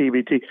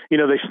TBT.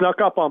 They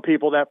snuck up on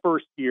people that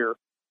first year.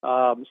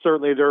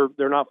 Certainly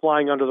they're not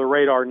flying under the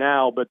radar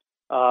now, but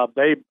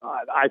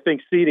I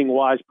think seating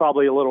wise,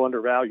 probably a little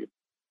undervalued.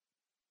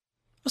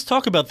 Let's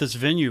talk about this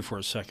venue for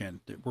a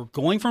second. We're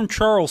going from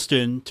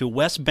Charleston to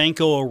West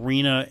Banco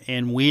Arena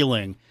in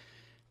Wheeling.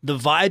 The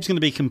vibe's going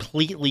to be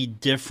completely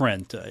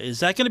different. Is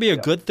that going to be a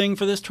good thing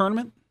for this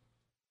tournament?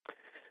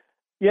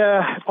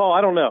 Yeah, Paul,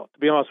 I don't know, to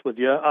be honest with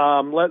you.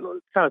 Let's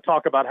kind of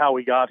talk about how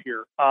we got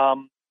here.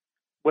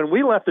 When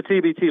we left the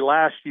TBT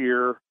last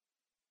year,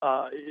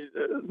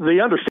 the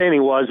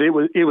understanding was it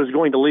was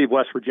going to leave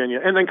West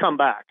Virginia and then come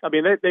back. I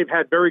mean, they've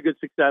had very good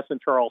success in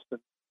Charleston.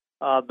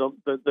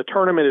 The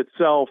tournament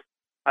itself,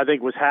 I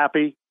think, was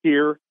happy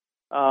here.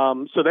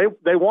 So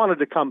they wanted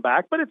to come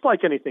back, but it's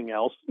like anything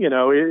else.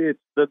 It's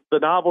the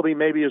novelty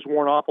maybe is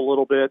worn off a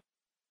little bit.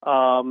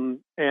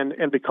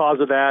 And because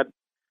of that,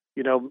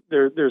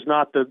 there's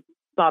not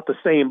the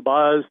same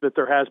buzz that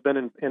there has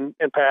been in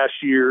past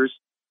years.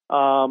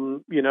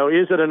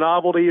 Is it a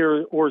novelty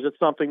or is it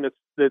something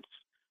that's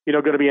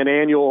going to be an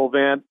annual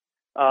event?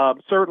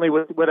 Certainly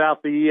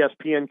without the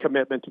ESPN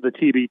commitment to the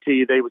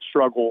TBT, they would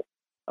struggle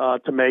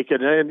to make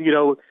it.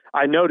 And,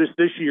 I noticed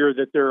this year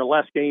that there are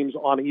less games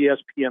on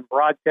ESPN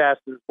broadcast.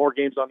 There's more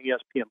games on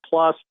ESPN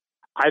Plus.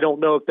 I don't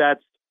know if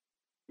that's,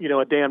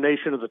 a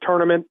damnation of the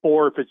tournament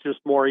or if it's just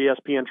more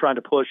ESPN trying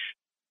to push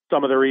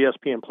some of their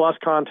ESPN Plus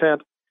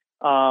content.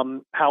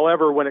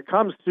 However, when it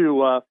comes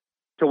to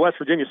West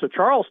Virginia, so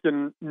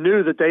Charleston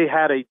knew that they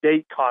had a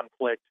date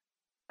conflict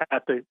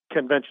at the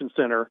convention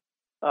center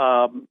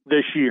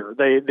this year.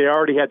 They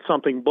already had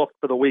something booked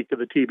for the week of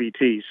the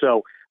TBT.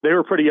 So they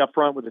were pretty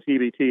upfront with the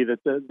TBT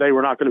that they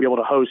were not going to be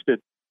able to host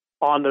it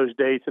on those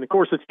dates. And of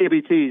course, the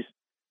TBTs,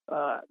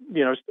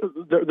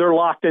 they're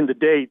locked into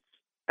dates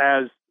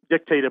as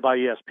dictated by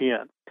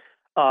ESPN.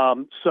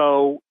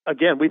 So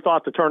again, we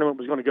thought the tournament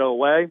was going to go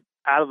away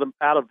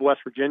out of West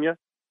Virginia.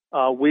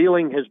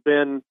 Wheeling has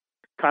been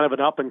kind of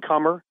an up and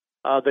comer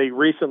They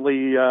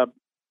recently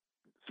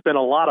spent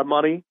a lot of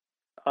money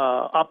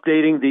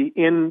updating the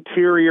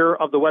interior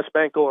of the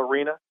Westbanco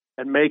Arena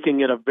and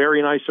making it a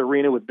very nice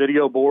arena with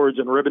video boards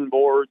and ribbon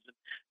boards,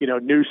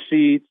 new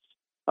seats,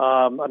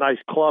 a nice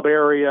club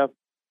area.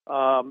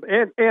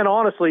 And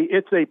honestly,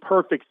 it's a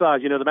perfect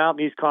size. The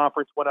Mountain East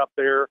Conference went up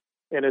there,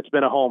 and it's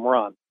been a home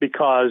run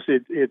because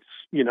it's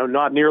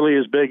not nearly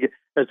as big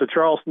as the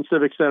Charleston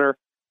Civic Center.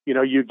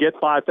 You get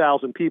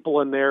 5,000 people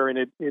in there, and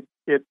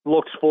it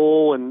looks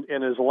full and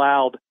is a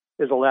loud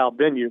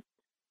venue.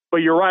 But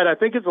you're right. I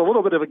think it's a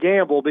little bit of a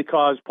gamble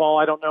because, Paul,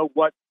 I don't know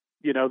what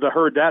the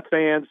Herd That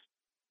fans.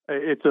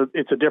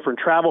 It's a different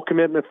travel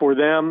commitment for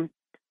them.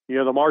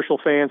 The Marshall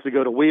fans to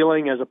go to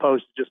Wheeling as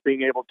opposed to just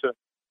being able to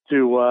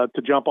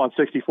jump on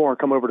 64 and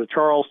come over to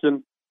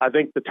Charleston. I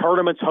think the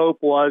tournament's hope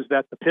was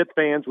that the Pitt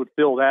fans would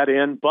fill that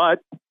in, but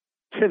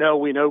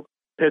we know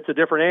Pitt's a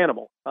different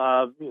animal.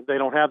 They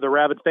don't have the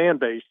rabid fan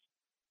base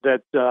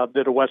that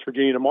a West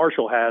Virginia to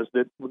Marshall has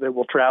that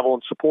will travel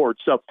and support.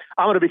 So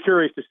I'm going to be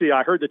curious to see.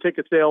 I heard the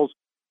ticket sales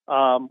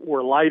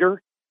were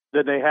lighter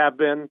than they have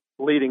been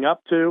leading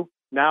up to.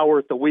 Now we're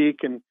at the week,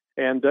 and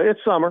it's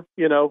summer.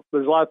 There's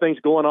a lot of things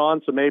going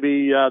on, so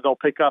maybe they'll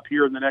pick up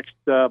here in the next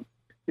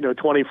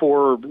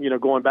 24,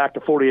 going back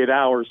to 48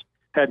 hours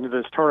heading to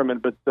this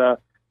tournament. But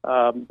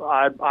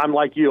I'm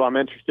like you. I'm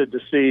interested to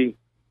see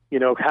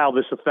how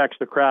this affects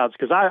the crowds,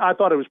 because I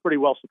thought it was pretty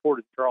well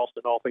supported in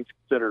Charleston, all things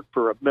considered,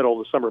 for a middle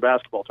of the summer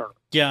basketball tournament.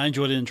 Yeah, I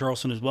enjoyed it in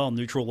Charleston as well.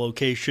 Neutral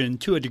location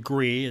to a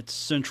degree. It's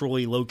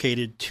centrally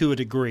located to a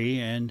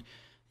degree, and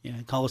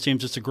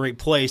Coliseum's just a great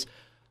place.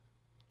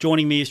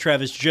 Joining me is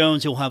Travis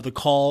Jones. He'll have the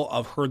call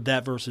of Herd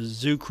That versus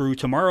Zoo Crew.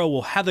 Tomorrow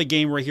we'll have the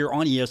game right here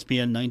on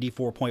ESPN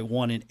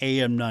 94.1 and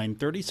AM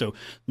 930, so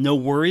no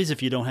worries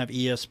if you don't have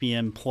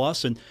ESPN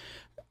Plus. And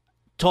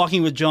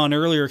talking with Jon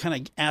earlier, kind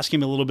of asking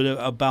him a little bit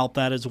about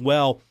that as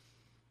well.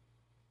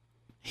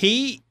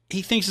 He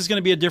thinks it's going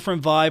to be a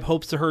different vibe,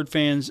 hopes the Herd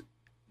fans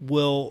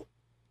will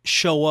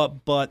show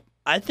up, but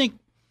I think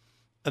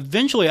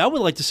eventually I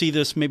would like to see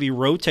this maybe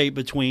rotate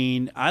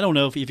between, I don't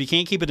know, if you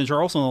can't keep it in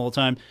Charleston all the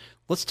time,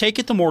 let's take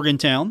it to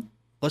Morgantown.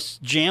 Let's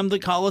jam the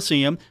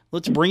Coliseum.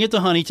 Let's bring it to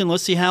Huntington.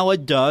 Let's see how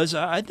it does.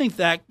 I think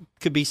that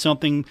could be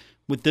something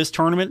with this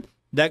tournament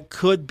that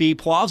could be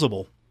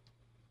plausible.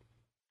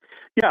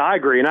 Yeah, I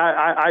agree. And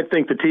I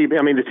think the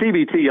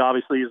TBT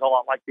obviously is a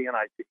lot like the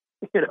NIT.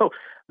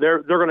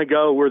 They're going to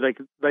go where they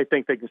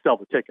think they can sell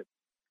the tickets.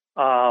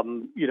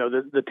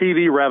 The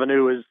TV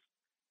revenue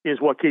is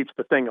what keeps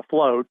the thing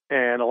afloat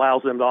and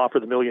allows them to offer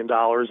the $1 million.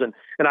 And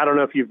I don't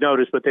know if you've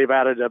noticed, but they've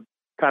added a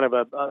kind of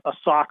a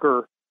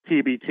soccer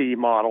TBT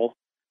model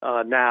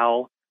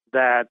now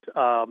that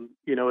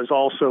has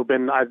also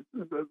been,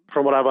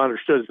 from what I've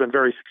understood, has been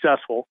very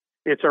successful.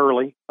 It's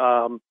early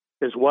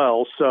as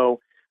well. So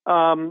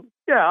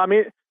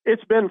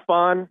it's been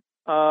fun.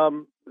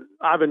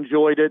 I've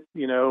enjoyed it.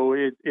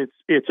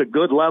 It's a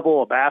good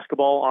level of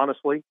basketball,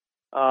 honestly.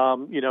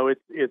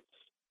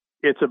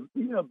 It's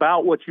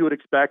about what you would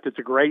expect. It's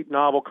a great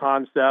novel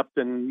concept,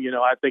 and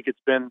I think it's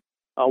been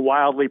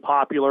wildly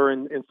popular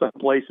in some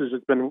places.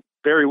 It's been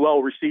very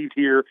well received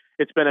here.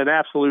 It's been an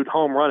absolute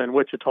home run in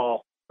Wichita,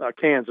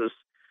 Kansas.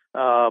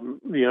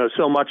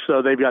 So much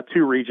so they've got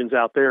 2 regions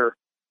out there,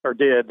 or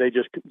did. They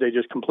just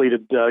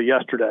completed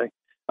yesterday.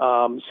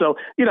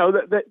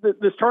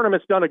 This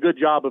tournament's done a good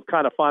job of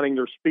kind of finding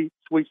their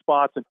sweet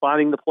spots and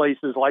finding the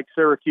places like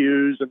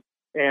Syracuse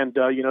and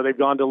they've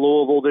gone to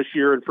Louisville this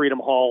year in Freedom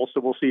Hall, so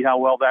we'll see how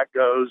well that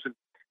goes. And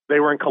they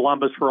were in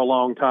Columbus for a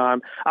long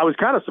time. I was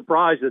kind of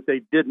surprised that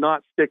they did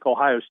not stick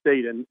Ohio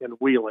State in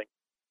Wheeling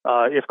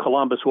if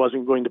Columbus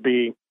wasn't going to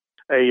be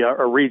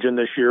a region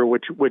this year,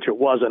 which it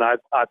wasn't.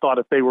 I thought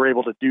if they were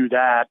able to do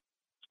that,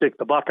 stick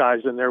the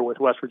Buckeyes in there with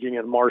West Virginia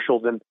and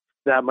Marshall, then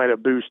that might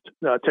have boosted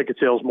ticket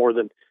sales more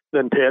than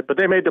Pitt. But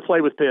they made the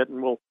play with Pitt,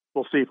 and we'll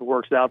see if it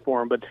works out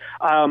for them. But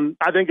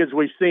I think, as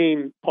we've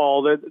seen,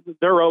 Paul, that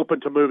they're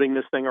open to moving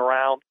this thing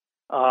around.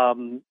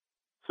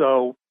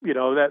 So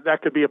that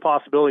could be a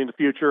possibility in the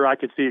future. I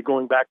could see it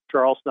going back to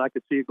Charleston. I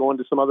could see it going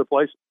to some other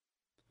places.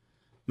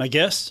 My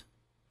guest,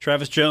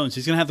 Travis Jones.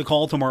 He's going to have the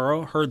call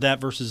tomorrow. Herd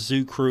That versus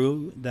Zoo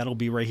Crew. That'll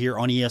be right here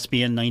on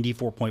ESPN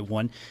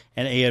 94.1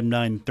 and AM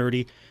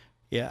 930.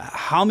 Yeah.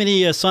 How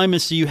many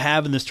assignments do you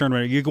have in this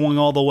tournament? Are you going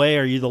all the way?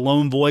 Are you the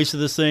lone voice of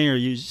this thing? Or are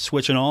you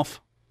switching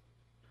off?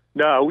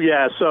 No,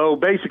 yeah. So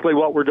basically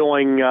what we're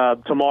doing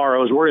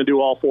tomorrow is we're going to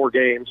do all 4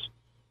 games.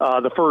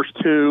 The first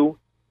 2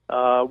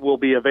 will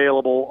be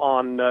available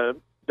on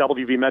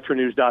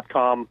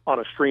WVMetroNews.com on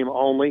a stream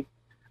only.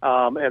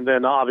 And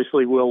then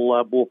obviously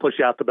we'll push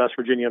out the Best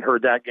Virginia and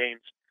Herd That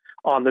games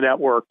on the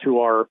network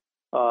to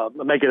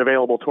make it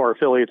available to our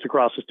affiliates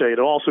across the state.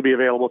 It'll also be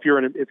available if you're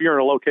in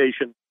a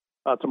location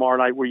tomorrow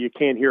night where you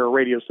can't hear a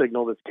radio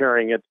signal that's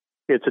carrying it.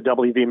 It's at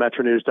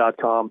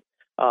WVMetroNews.com.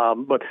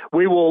 But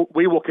we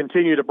will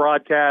continue to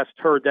broadcast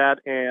Herd That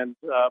and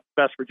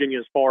Best Virginia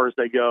as far as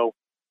they go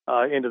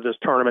into this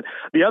tournament.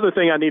 The other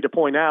thing I need to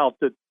point out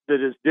that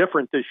is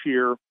different this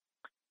year,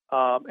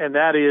 and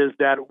that is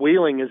that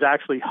Wheeling is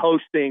actually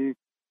hosting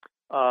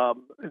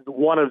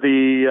one of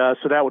the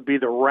so that would be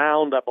the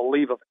round, I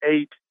believe, of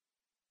 8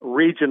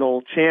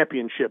 regional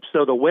championships.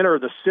 So the winner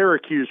of the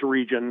Syracuse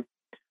region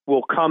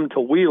will come to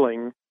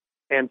Wheeling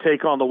and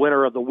take on the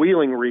winner of the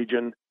Wheeling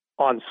region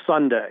on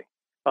Sunday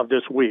of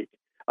this week.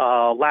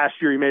 Last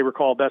year, you may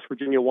recall, West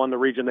Virginia won the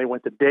region. They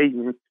went to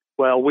Dayton.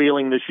 Well,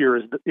 Wheeling this year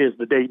is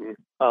the Dayton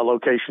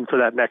location for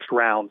that next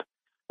round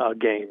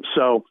game.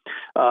 So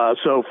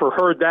for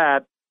Herd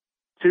that,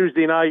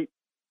 Tuesday night,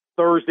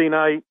 Thursday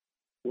night,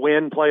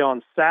 play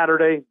on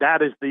Saturday.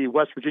 That is the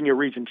West Virginia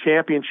Region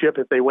Championship.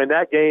 If they win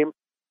that game,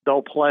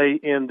 they'll play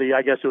in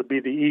I guess it would be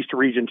the East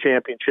Region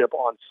Championship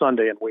on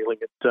Sunday in Wheeling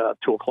at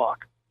 2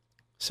 o'clock.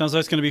 Sounds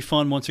like it's going to be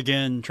fun once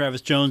again. Travis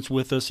Jones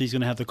with us. He's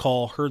going to have the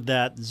call. Heard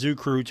that. Zoo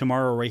Crew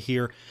tomorrow right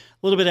here. A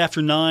little bit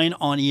after 9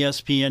 on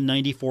ESPN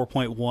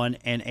 94.1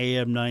 and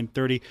AM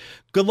 930.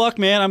 Good luck,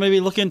 man. I'm going to be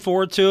looking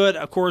forward to it.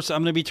 Of course, I'm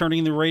going to be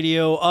turning the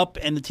radio up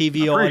and the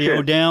TV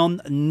audio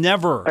down.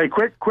 Never. Hey,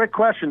 quick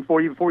question for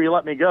you before you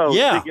let me go.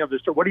 Yeah. Speaking of this,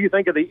 what do you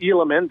think of the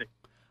Elam ending?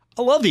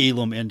 I love the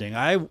Elam ending.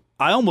 I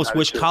almost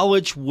wish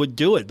college would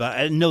do it, but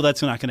I know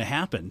that's not going to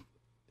happen.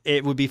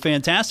 It would be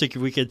fantastic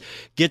if we could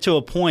get to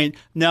a point.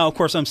 Now, of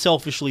course, I'm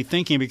selfishly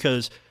thinking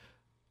because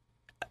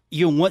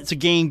once a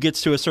game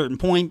gets to a certain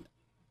point,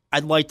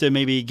 I'd like to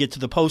maybe get to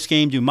the post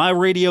game, do my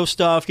radio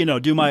stuff,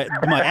 do my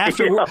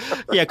after.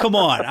 Yeah, come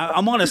on,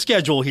 I'm on a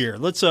schedule here.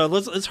 Let's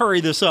hurry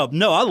this up.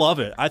 No, I love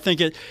it. I think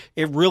it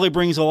really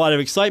brings a lot of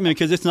excitement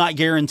because it's not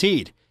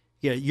guaranteed.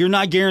 Yeah, you're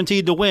not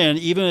guaranteed to win,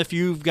 even if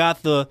you've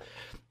got the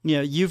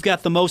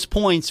most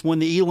points when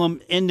the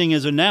Elam ending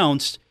is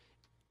announced.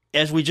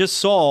 As we just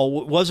saw,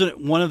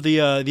 wasn't one of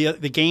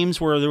the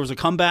games where there was a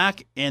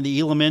comeback and the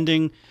Elam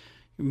ending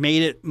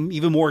made it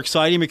even more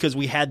exciting because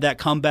we had that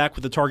comeback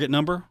with the target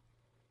number?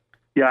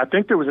 Yeah, I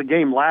think there was a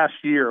game last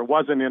year. It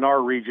wasn't in our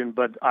region,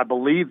 but I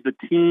believe the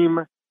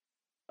team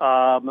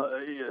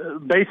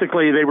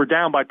basically they were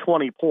down by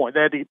 20 points.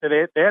 They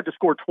had to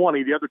score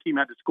 20. The other team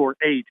had to score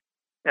 8,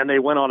 and they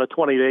went on a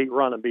 20-8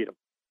 run and beat them,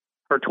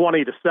 or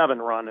 20-7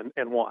 run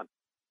and won.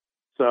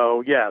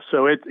 So yeah,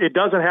 so it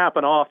doesn't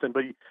happen often,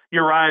 but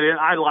you're right.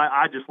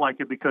 I just like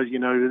it because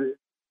it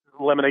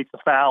eliminates the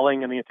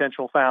fouling and the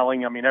intentional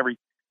fouling. I mean, every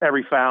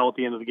foul at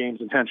the end of the game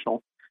is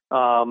intentional.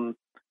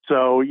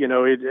 So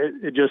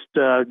it just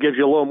gives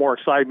you a little more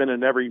excitement,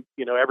 and every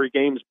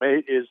game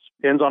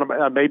ends on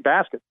a made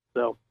basket.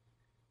 So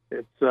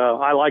it's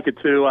I like it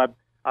too.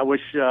 I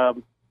wish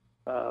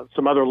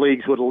some other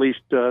leagues would at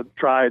least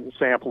try and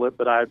sample it,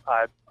 but I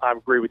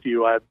agree with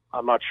you.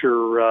 I'm not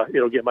sure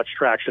it'll get much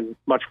traction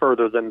much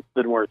further than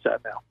where it's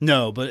at now.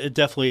 No, but it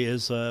definitely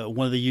is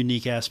one of the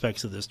unique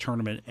aspects of this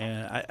tournament,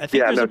 and I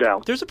think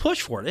there's a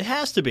push for it. It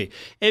has to be.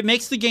 It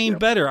makes the game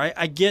better.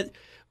 I get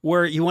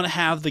where you want to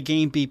have the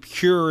game be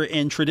pure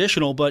and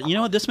traditional, but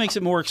this makes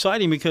it more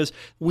exciting because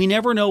we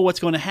never know what's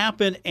going to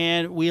happen,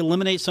 and we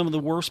eliminate some of the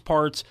worst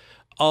parts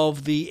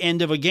of the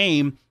end of a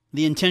game,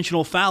 the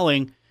intentional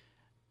fouling.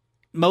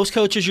 Most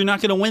coaches, you're not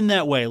going to win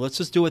that way. Let's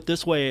just do it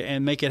this way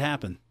and make it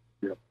happen.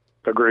 Yeah,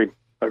 agreed.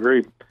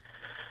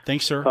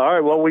 Thanks, sir. All right,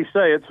 well, we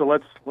say it, so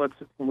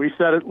we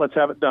said it. Let's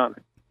have it done.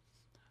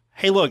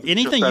 Hey, look,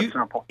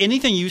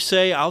 anything you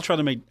say, I'll try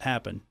to make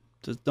happen.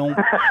 Just don't.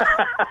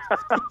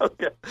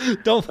 Okay.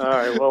 Don't. All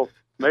right. Well,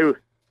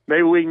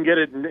 maybe we can get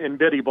it in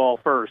biddy ball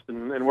first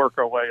and work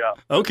our way up.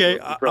 Okay.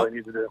 That's what we probably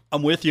need to do.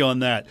 I'm with you on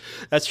that.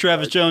 That's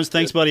Travis Jones.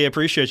 Thanks, buddy. I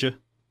appreciate you.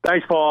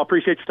 Thanks, Paul.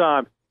 Appreciate your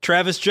time.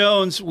 Travis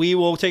Jones, we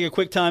will take a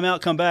quick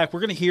timeout, come back.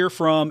 We're going to hear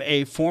from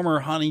a former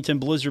Huntington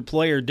Blizzard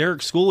player, Derek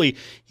Schooley.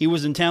 He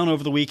was in town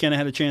over the weekend. I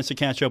had a chance to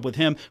catch up with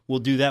him. We'll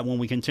do that when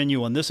we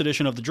continue on this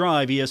edition of The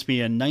Drive,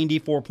 ESPN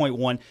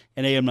 94.1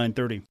 and AM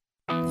 930.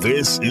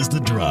 This is The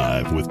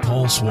Drive with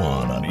Paul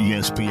Swann on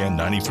ESPN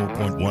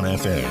 94.1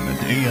 FM and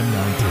AM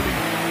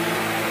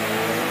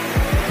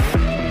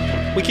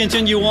 930. We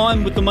continue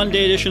on with the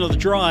Monday edition of The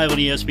Drive on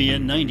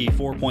ESPN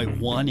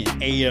 94.1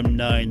 and AM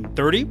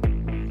 930.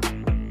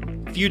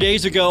 A few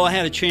days ago, I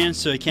had a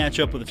chance to catch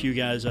up with a few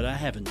guys that I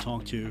haven't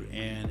talked to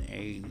in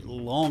a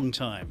long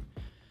time.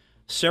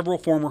 Several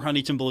former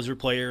Huntington Blizzard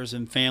players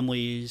and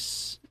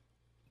families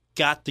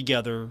got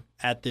together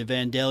at the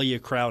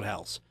Vandalia Crowd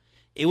House.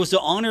 It was to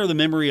honor the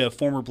memory of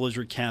former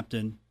Blizzard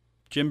captain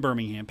Jim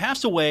Birmingham,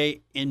 passed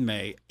away in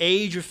May,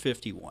 age of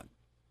 51.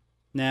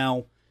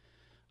 Now,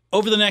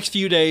 over the next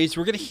few days,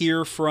 we're going to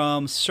hear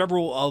from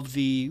several of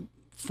the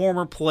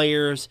former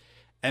players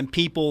and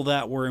people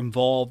that were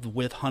involved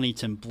with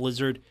Huntington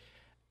Blizzard.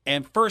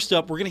 And first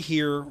up, we're going to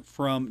hear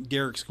from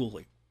Derek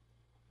Schooley.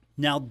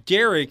 Now,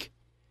 Derek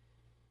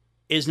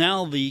is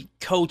now the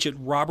coach at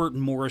Robert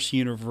Morris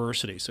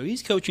University. So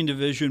he's coaching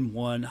Division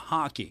I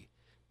hockey.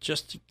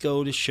 Just to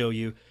go to show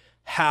you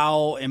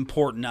how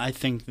important I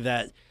think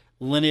that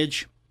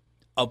lineage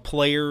of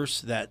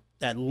players, that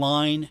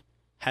line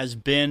has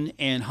been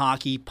in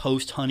hockey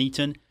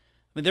post-Huntington. I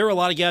mean, there are a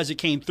lot of guys that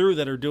came through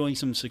that are doing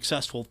some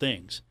successful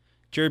things.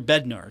 Jared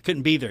Bednar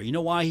couldn't be there. You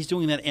know why? He's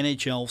doing that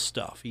NHL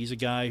stuff. He's a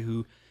guy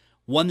who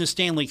won the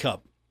Stanley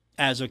Cup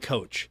as a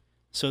coach.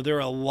 So there are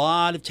a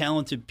lot of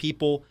talented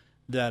people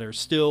that are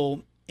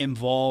still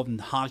involved in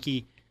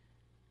hockey.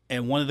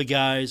 And one of the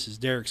guys is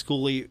Derek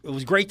Schooley. It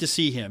was great to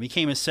see him. He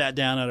came and sat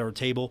down at our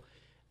table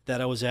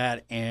that I was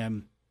at,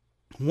 and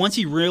once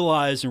he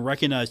realized and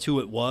recognized who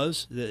it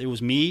was, that it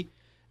was me,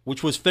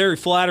 which was very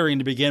flattering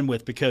to begin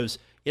with because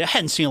I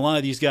hadn't seen a lot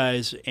of these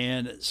guys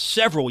in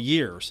several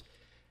years.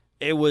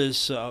 It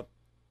was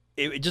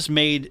it just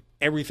made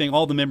everything,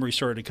 all the memories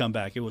started to come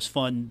back. It was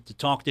fun to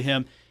talk to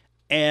him.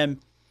 And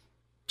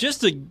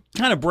just to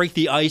kind of break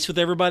the ice with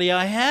everybody,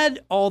 I had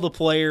all the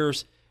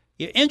players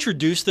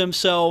introduce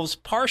themselves,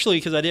 partially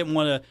because I didn't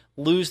want to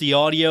lose the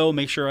audio,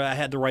 make sure I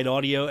had the right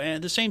audio, and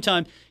at the same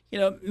time,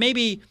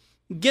 maybe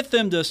get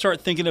them to start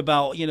thinking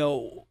about,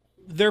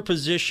 their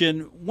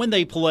position when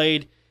they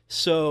played.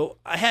 So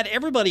I had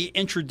everybody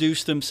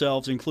introduce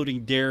themselves,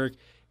 including Derek,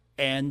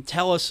 and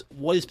tell us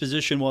what his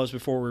position was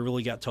before we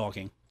really got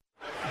talking.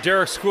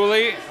 Derek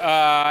Schooley.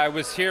 I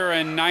was here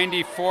in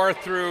 94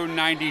 through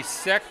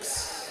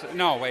 96.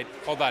 No, wait,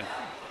 hold on.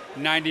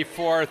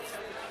 94,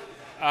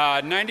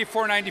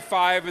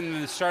 95, and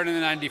then the start of the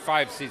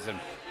 95 season.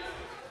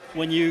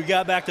 When you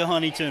got back to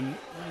Huntington,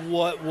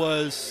 what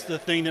was the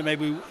thing that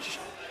maybe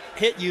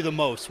hit you the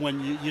most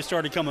when you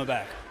started coming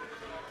back?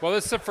 Well,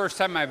 this is the first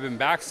time I've been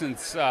back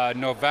since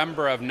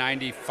November of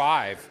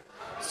 95.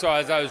 So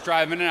as I was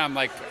driving in, I'm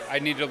like, I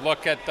need to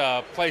look at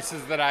the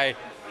places that I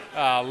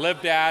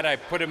lived at. I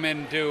put them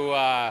into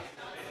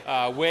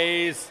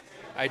Waze.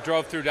 I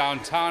drove through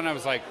downtown. I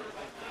was like,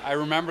 I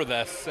remember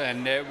this,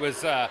 and it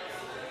was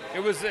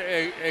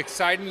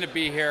exciting to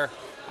be here.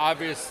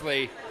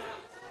 Obviously,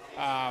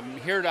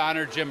 here to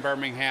honor Jim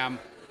Birmingham.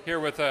 Here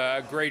with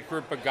a great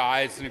group of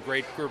guys and a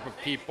great group of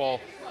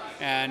people,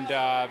 and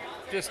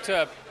just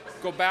to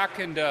go back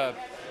and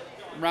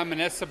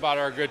reminisce about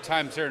our good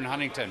times here in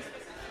Huntington.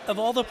 Of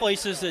all the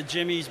places that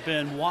Jimmy's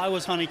been, why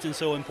was Huntington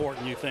so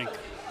important, you think?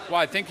 Well,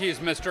 I think he's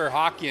Mr.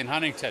 Hockey in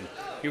Huntington.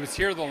 He was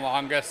here the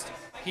longest.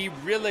 He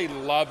really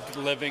loved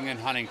living in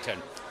Huntington.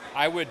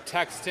 I would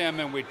text him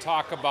and we'd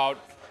talk about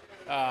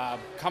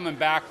coming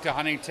back to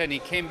Huntington. He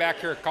came back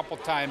here a couple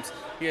times.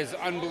 He has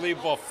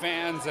unbelievable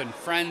fans and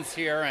friends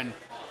here, and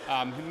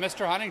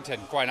Mr.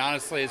 Huntington, quite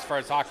honestly, as far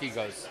as hockey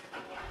goes.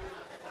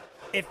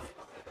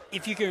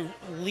 If you could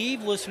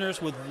leave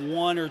listeners with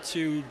one or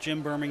two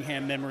Jim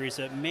Birmingham memories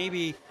that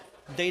maybe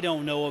they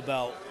don't know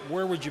about,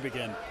 where would you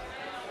begin?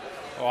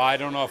 Well, I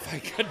don't know if I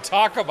could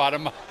talk about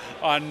him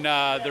on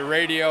the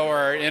radio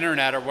or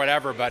internet or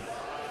whatever, but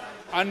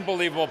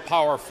unbelievable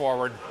power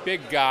forward,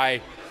 big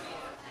guy,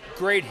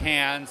 great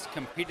hands,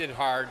 competed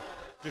hard,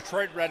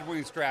 Detroit Red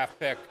Wings draft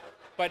pick.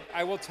 But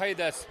I will tell you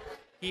this,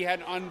 he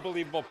had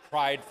unbelievable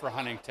pride for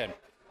Huntington.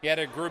 He had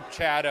a group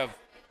chat of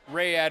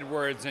Ray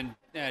Edwards and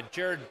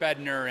Jared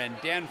Bednar and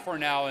Dan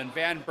Fornell and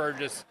Van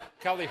Burgess,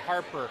 Kelly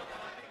Harper,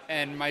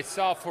 and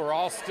myself, who are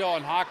all still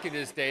in hockey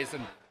these days.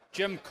 And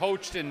Jim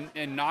coached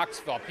in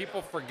Knoxville.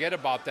 People forget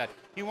about that.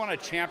 He won a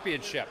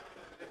championship.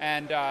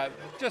 And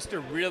just a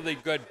really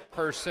good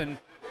person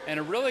and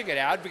a really good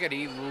advocate.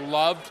 He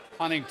loved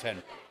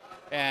Huntington.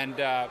 And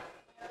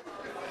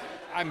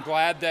I'm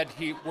glad that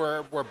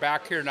we're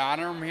back here to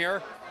honor him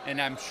here.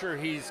 And I'm sure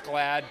he's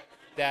glad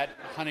that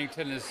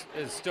Huntington is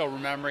still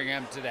remembering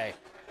him today.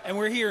 And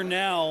we're here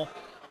now.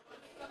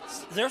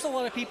 There's a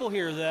lot of people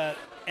here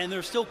and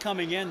they're still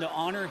coming in to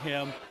honor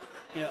him.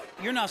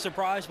 You're not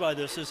surprised by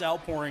this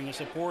outpouring of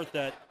support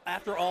that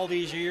after all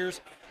these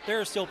years, there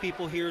are still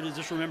people here to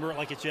just remember it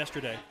like it's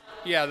yesterday.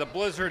 Yeah, the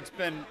Blizzard's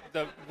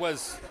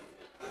was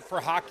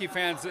for hockey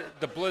fans,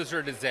 the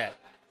Blizzard is it.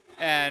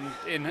 And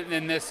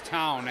in this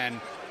town, and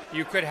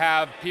you could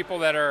have people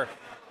that are,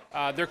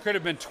 there could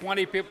have been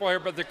 20 people here,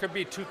 but there could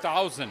be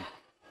 2,000.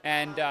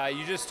 And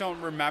you just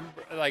don't remember,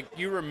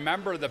 you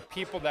remember the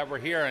people that were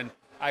here. And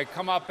I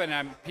come up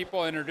and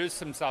people introduce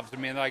themselves to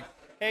me and they're like,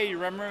 hey, you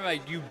remember?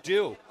 Like, you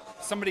do.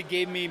 Somebody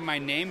gave me my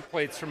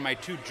nameplates from my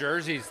 2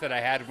 jerseys that I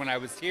had when I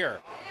was here.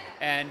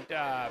 And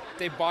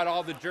they bought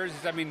all the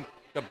jerseys. I mean,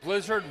 the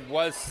Blizzard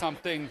was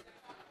something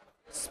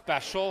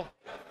special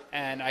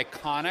and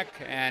iconic,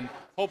 and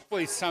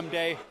hopefully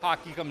someday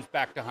hockey comes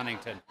back to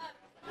Huntington.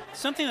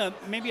 Something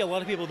that maybe a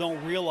lot of people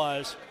don't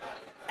realize,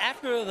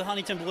 after the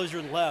Huntington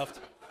Blizzard left,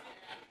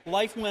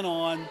 life went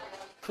on,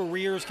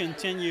 careers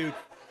continued.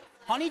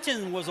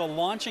 Huntington was a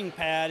launching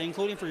pad,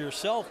 including for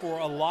yourself, for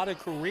a lot of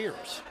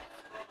careers.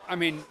 I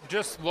mean,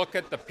 just look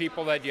at the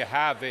people that you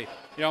have.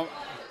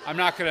 I'm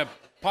not going to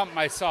pump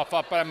myself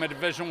up, but I'm a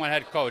Division I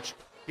head coach.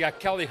 You got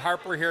Kelly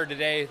Harper here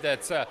today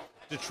that's a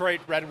Detroit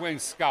Red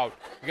Wings scout.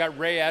 You got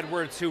Ray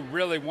Edwards, who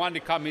really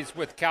wanted to come. He's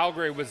with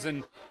Calgary, was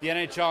in the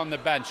NHL on the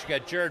bench. You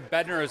got Jared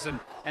Bednar as an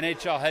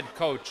NHL head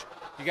coach.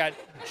 You got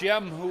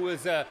Jim, who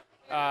is a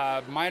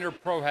minor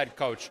pro head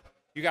coach.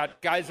 You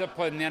got guys that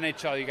played in the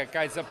NHL. You got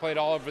guys that played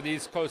all over the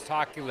East Coast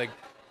Hockey League.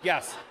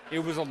 Yes, it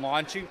was a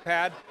launching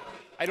pad.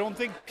 I don't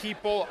think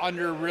people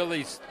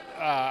really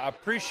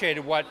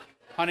appreciated what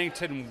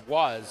Huntington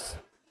was,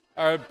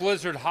 or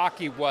Blizzard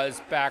hockey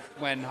was back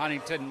when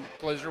Huntington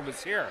Blizzard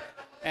was here.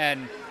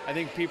 And I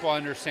think people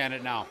understand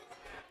it now.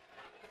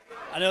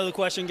 I know the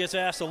question gets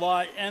asked a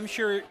lot. I'm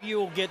sure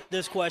you'll get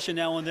this question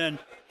now and then.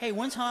 hey,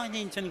 when's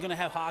Huntington going to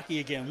have hockey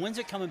again? When's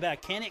it coming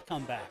back? Can it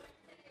come back?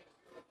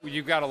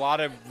 You've got a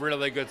lot of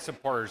really good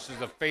supporters.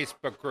 There's a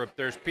Facebook group.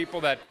 There's people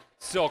that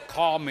still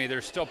call me.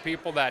 There's still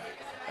people that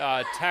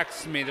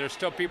text me. There's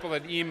still people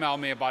that email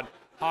me about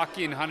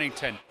hockey in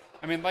Huntington.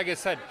 I mean, like I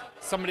said,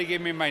 somebody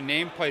gave me my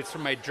nameplates for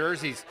my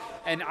jerseys,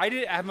 and I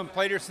haven't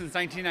played here since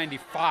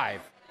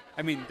 1995.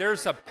 I mean,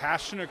 there's a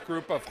passionate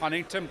group of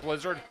Huntington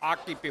Blizzard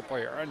hockey people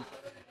here,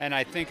 and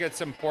I think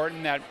it's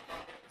important that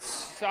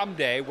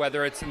someday,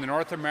 whether it's in the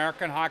North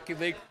American Hockey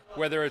League,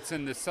 whether it's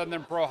in the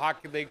Southern Pro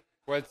Hockey League,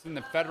 whether it's in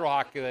the Federal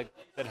Hockey League,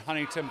 that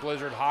Huntington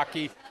Blizzard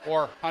hockey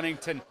or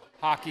Huntington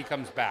hockey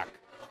comes back.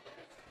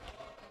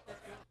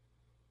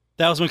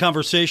 That was my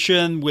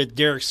conversation with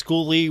Derek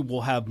Schooley.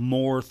 We'll have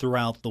more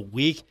throughout the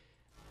week.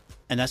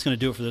 And that's going to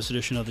do it for this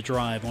edition of The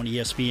Drive on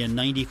ESPN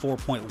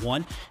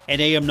 94.1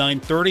 and AM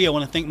 930. I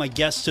want to thank my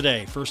guests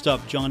today. First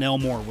up, Jon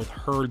Elmore with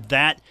Heard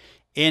That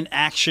in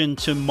action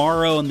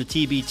tomorrow in the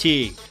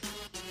TBT.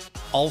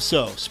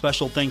 Also,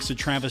 special thanks to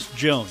Travis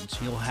Jones.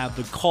 He'll have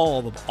the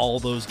call of all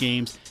those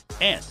games.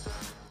 And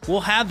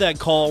we'll have that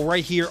call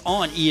right here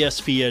on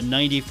ESPN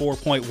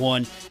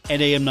 94.1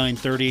 and AM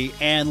 930.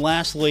 And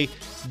lastly,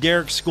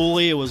 Derek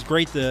Schooley. It was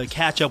great to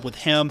catch up with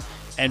him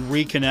and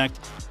reconnect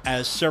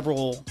as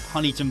several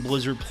Huntington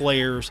Blizzard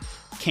players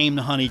came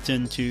to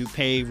Huntington to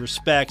pay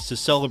respects to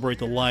celebrate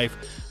the life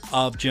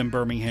of Jim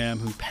Birmingham,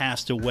 who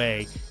passed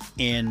away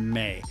in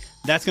May.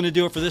 That's going to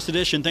do it for this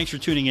edition. Thanks for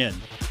tuning in.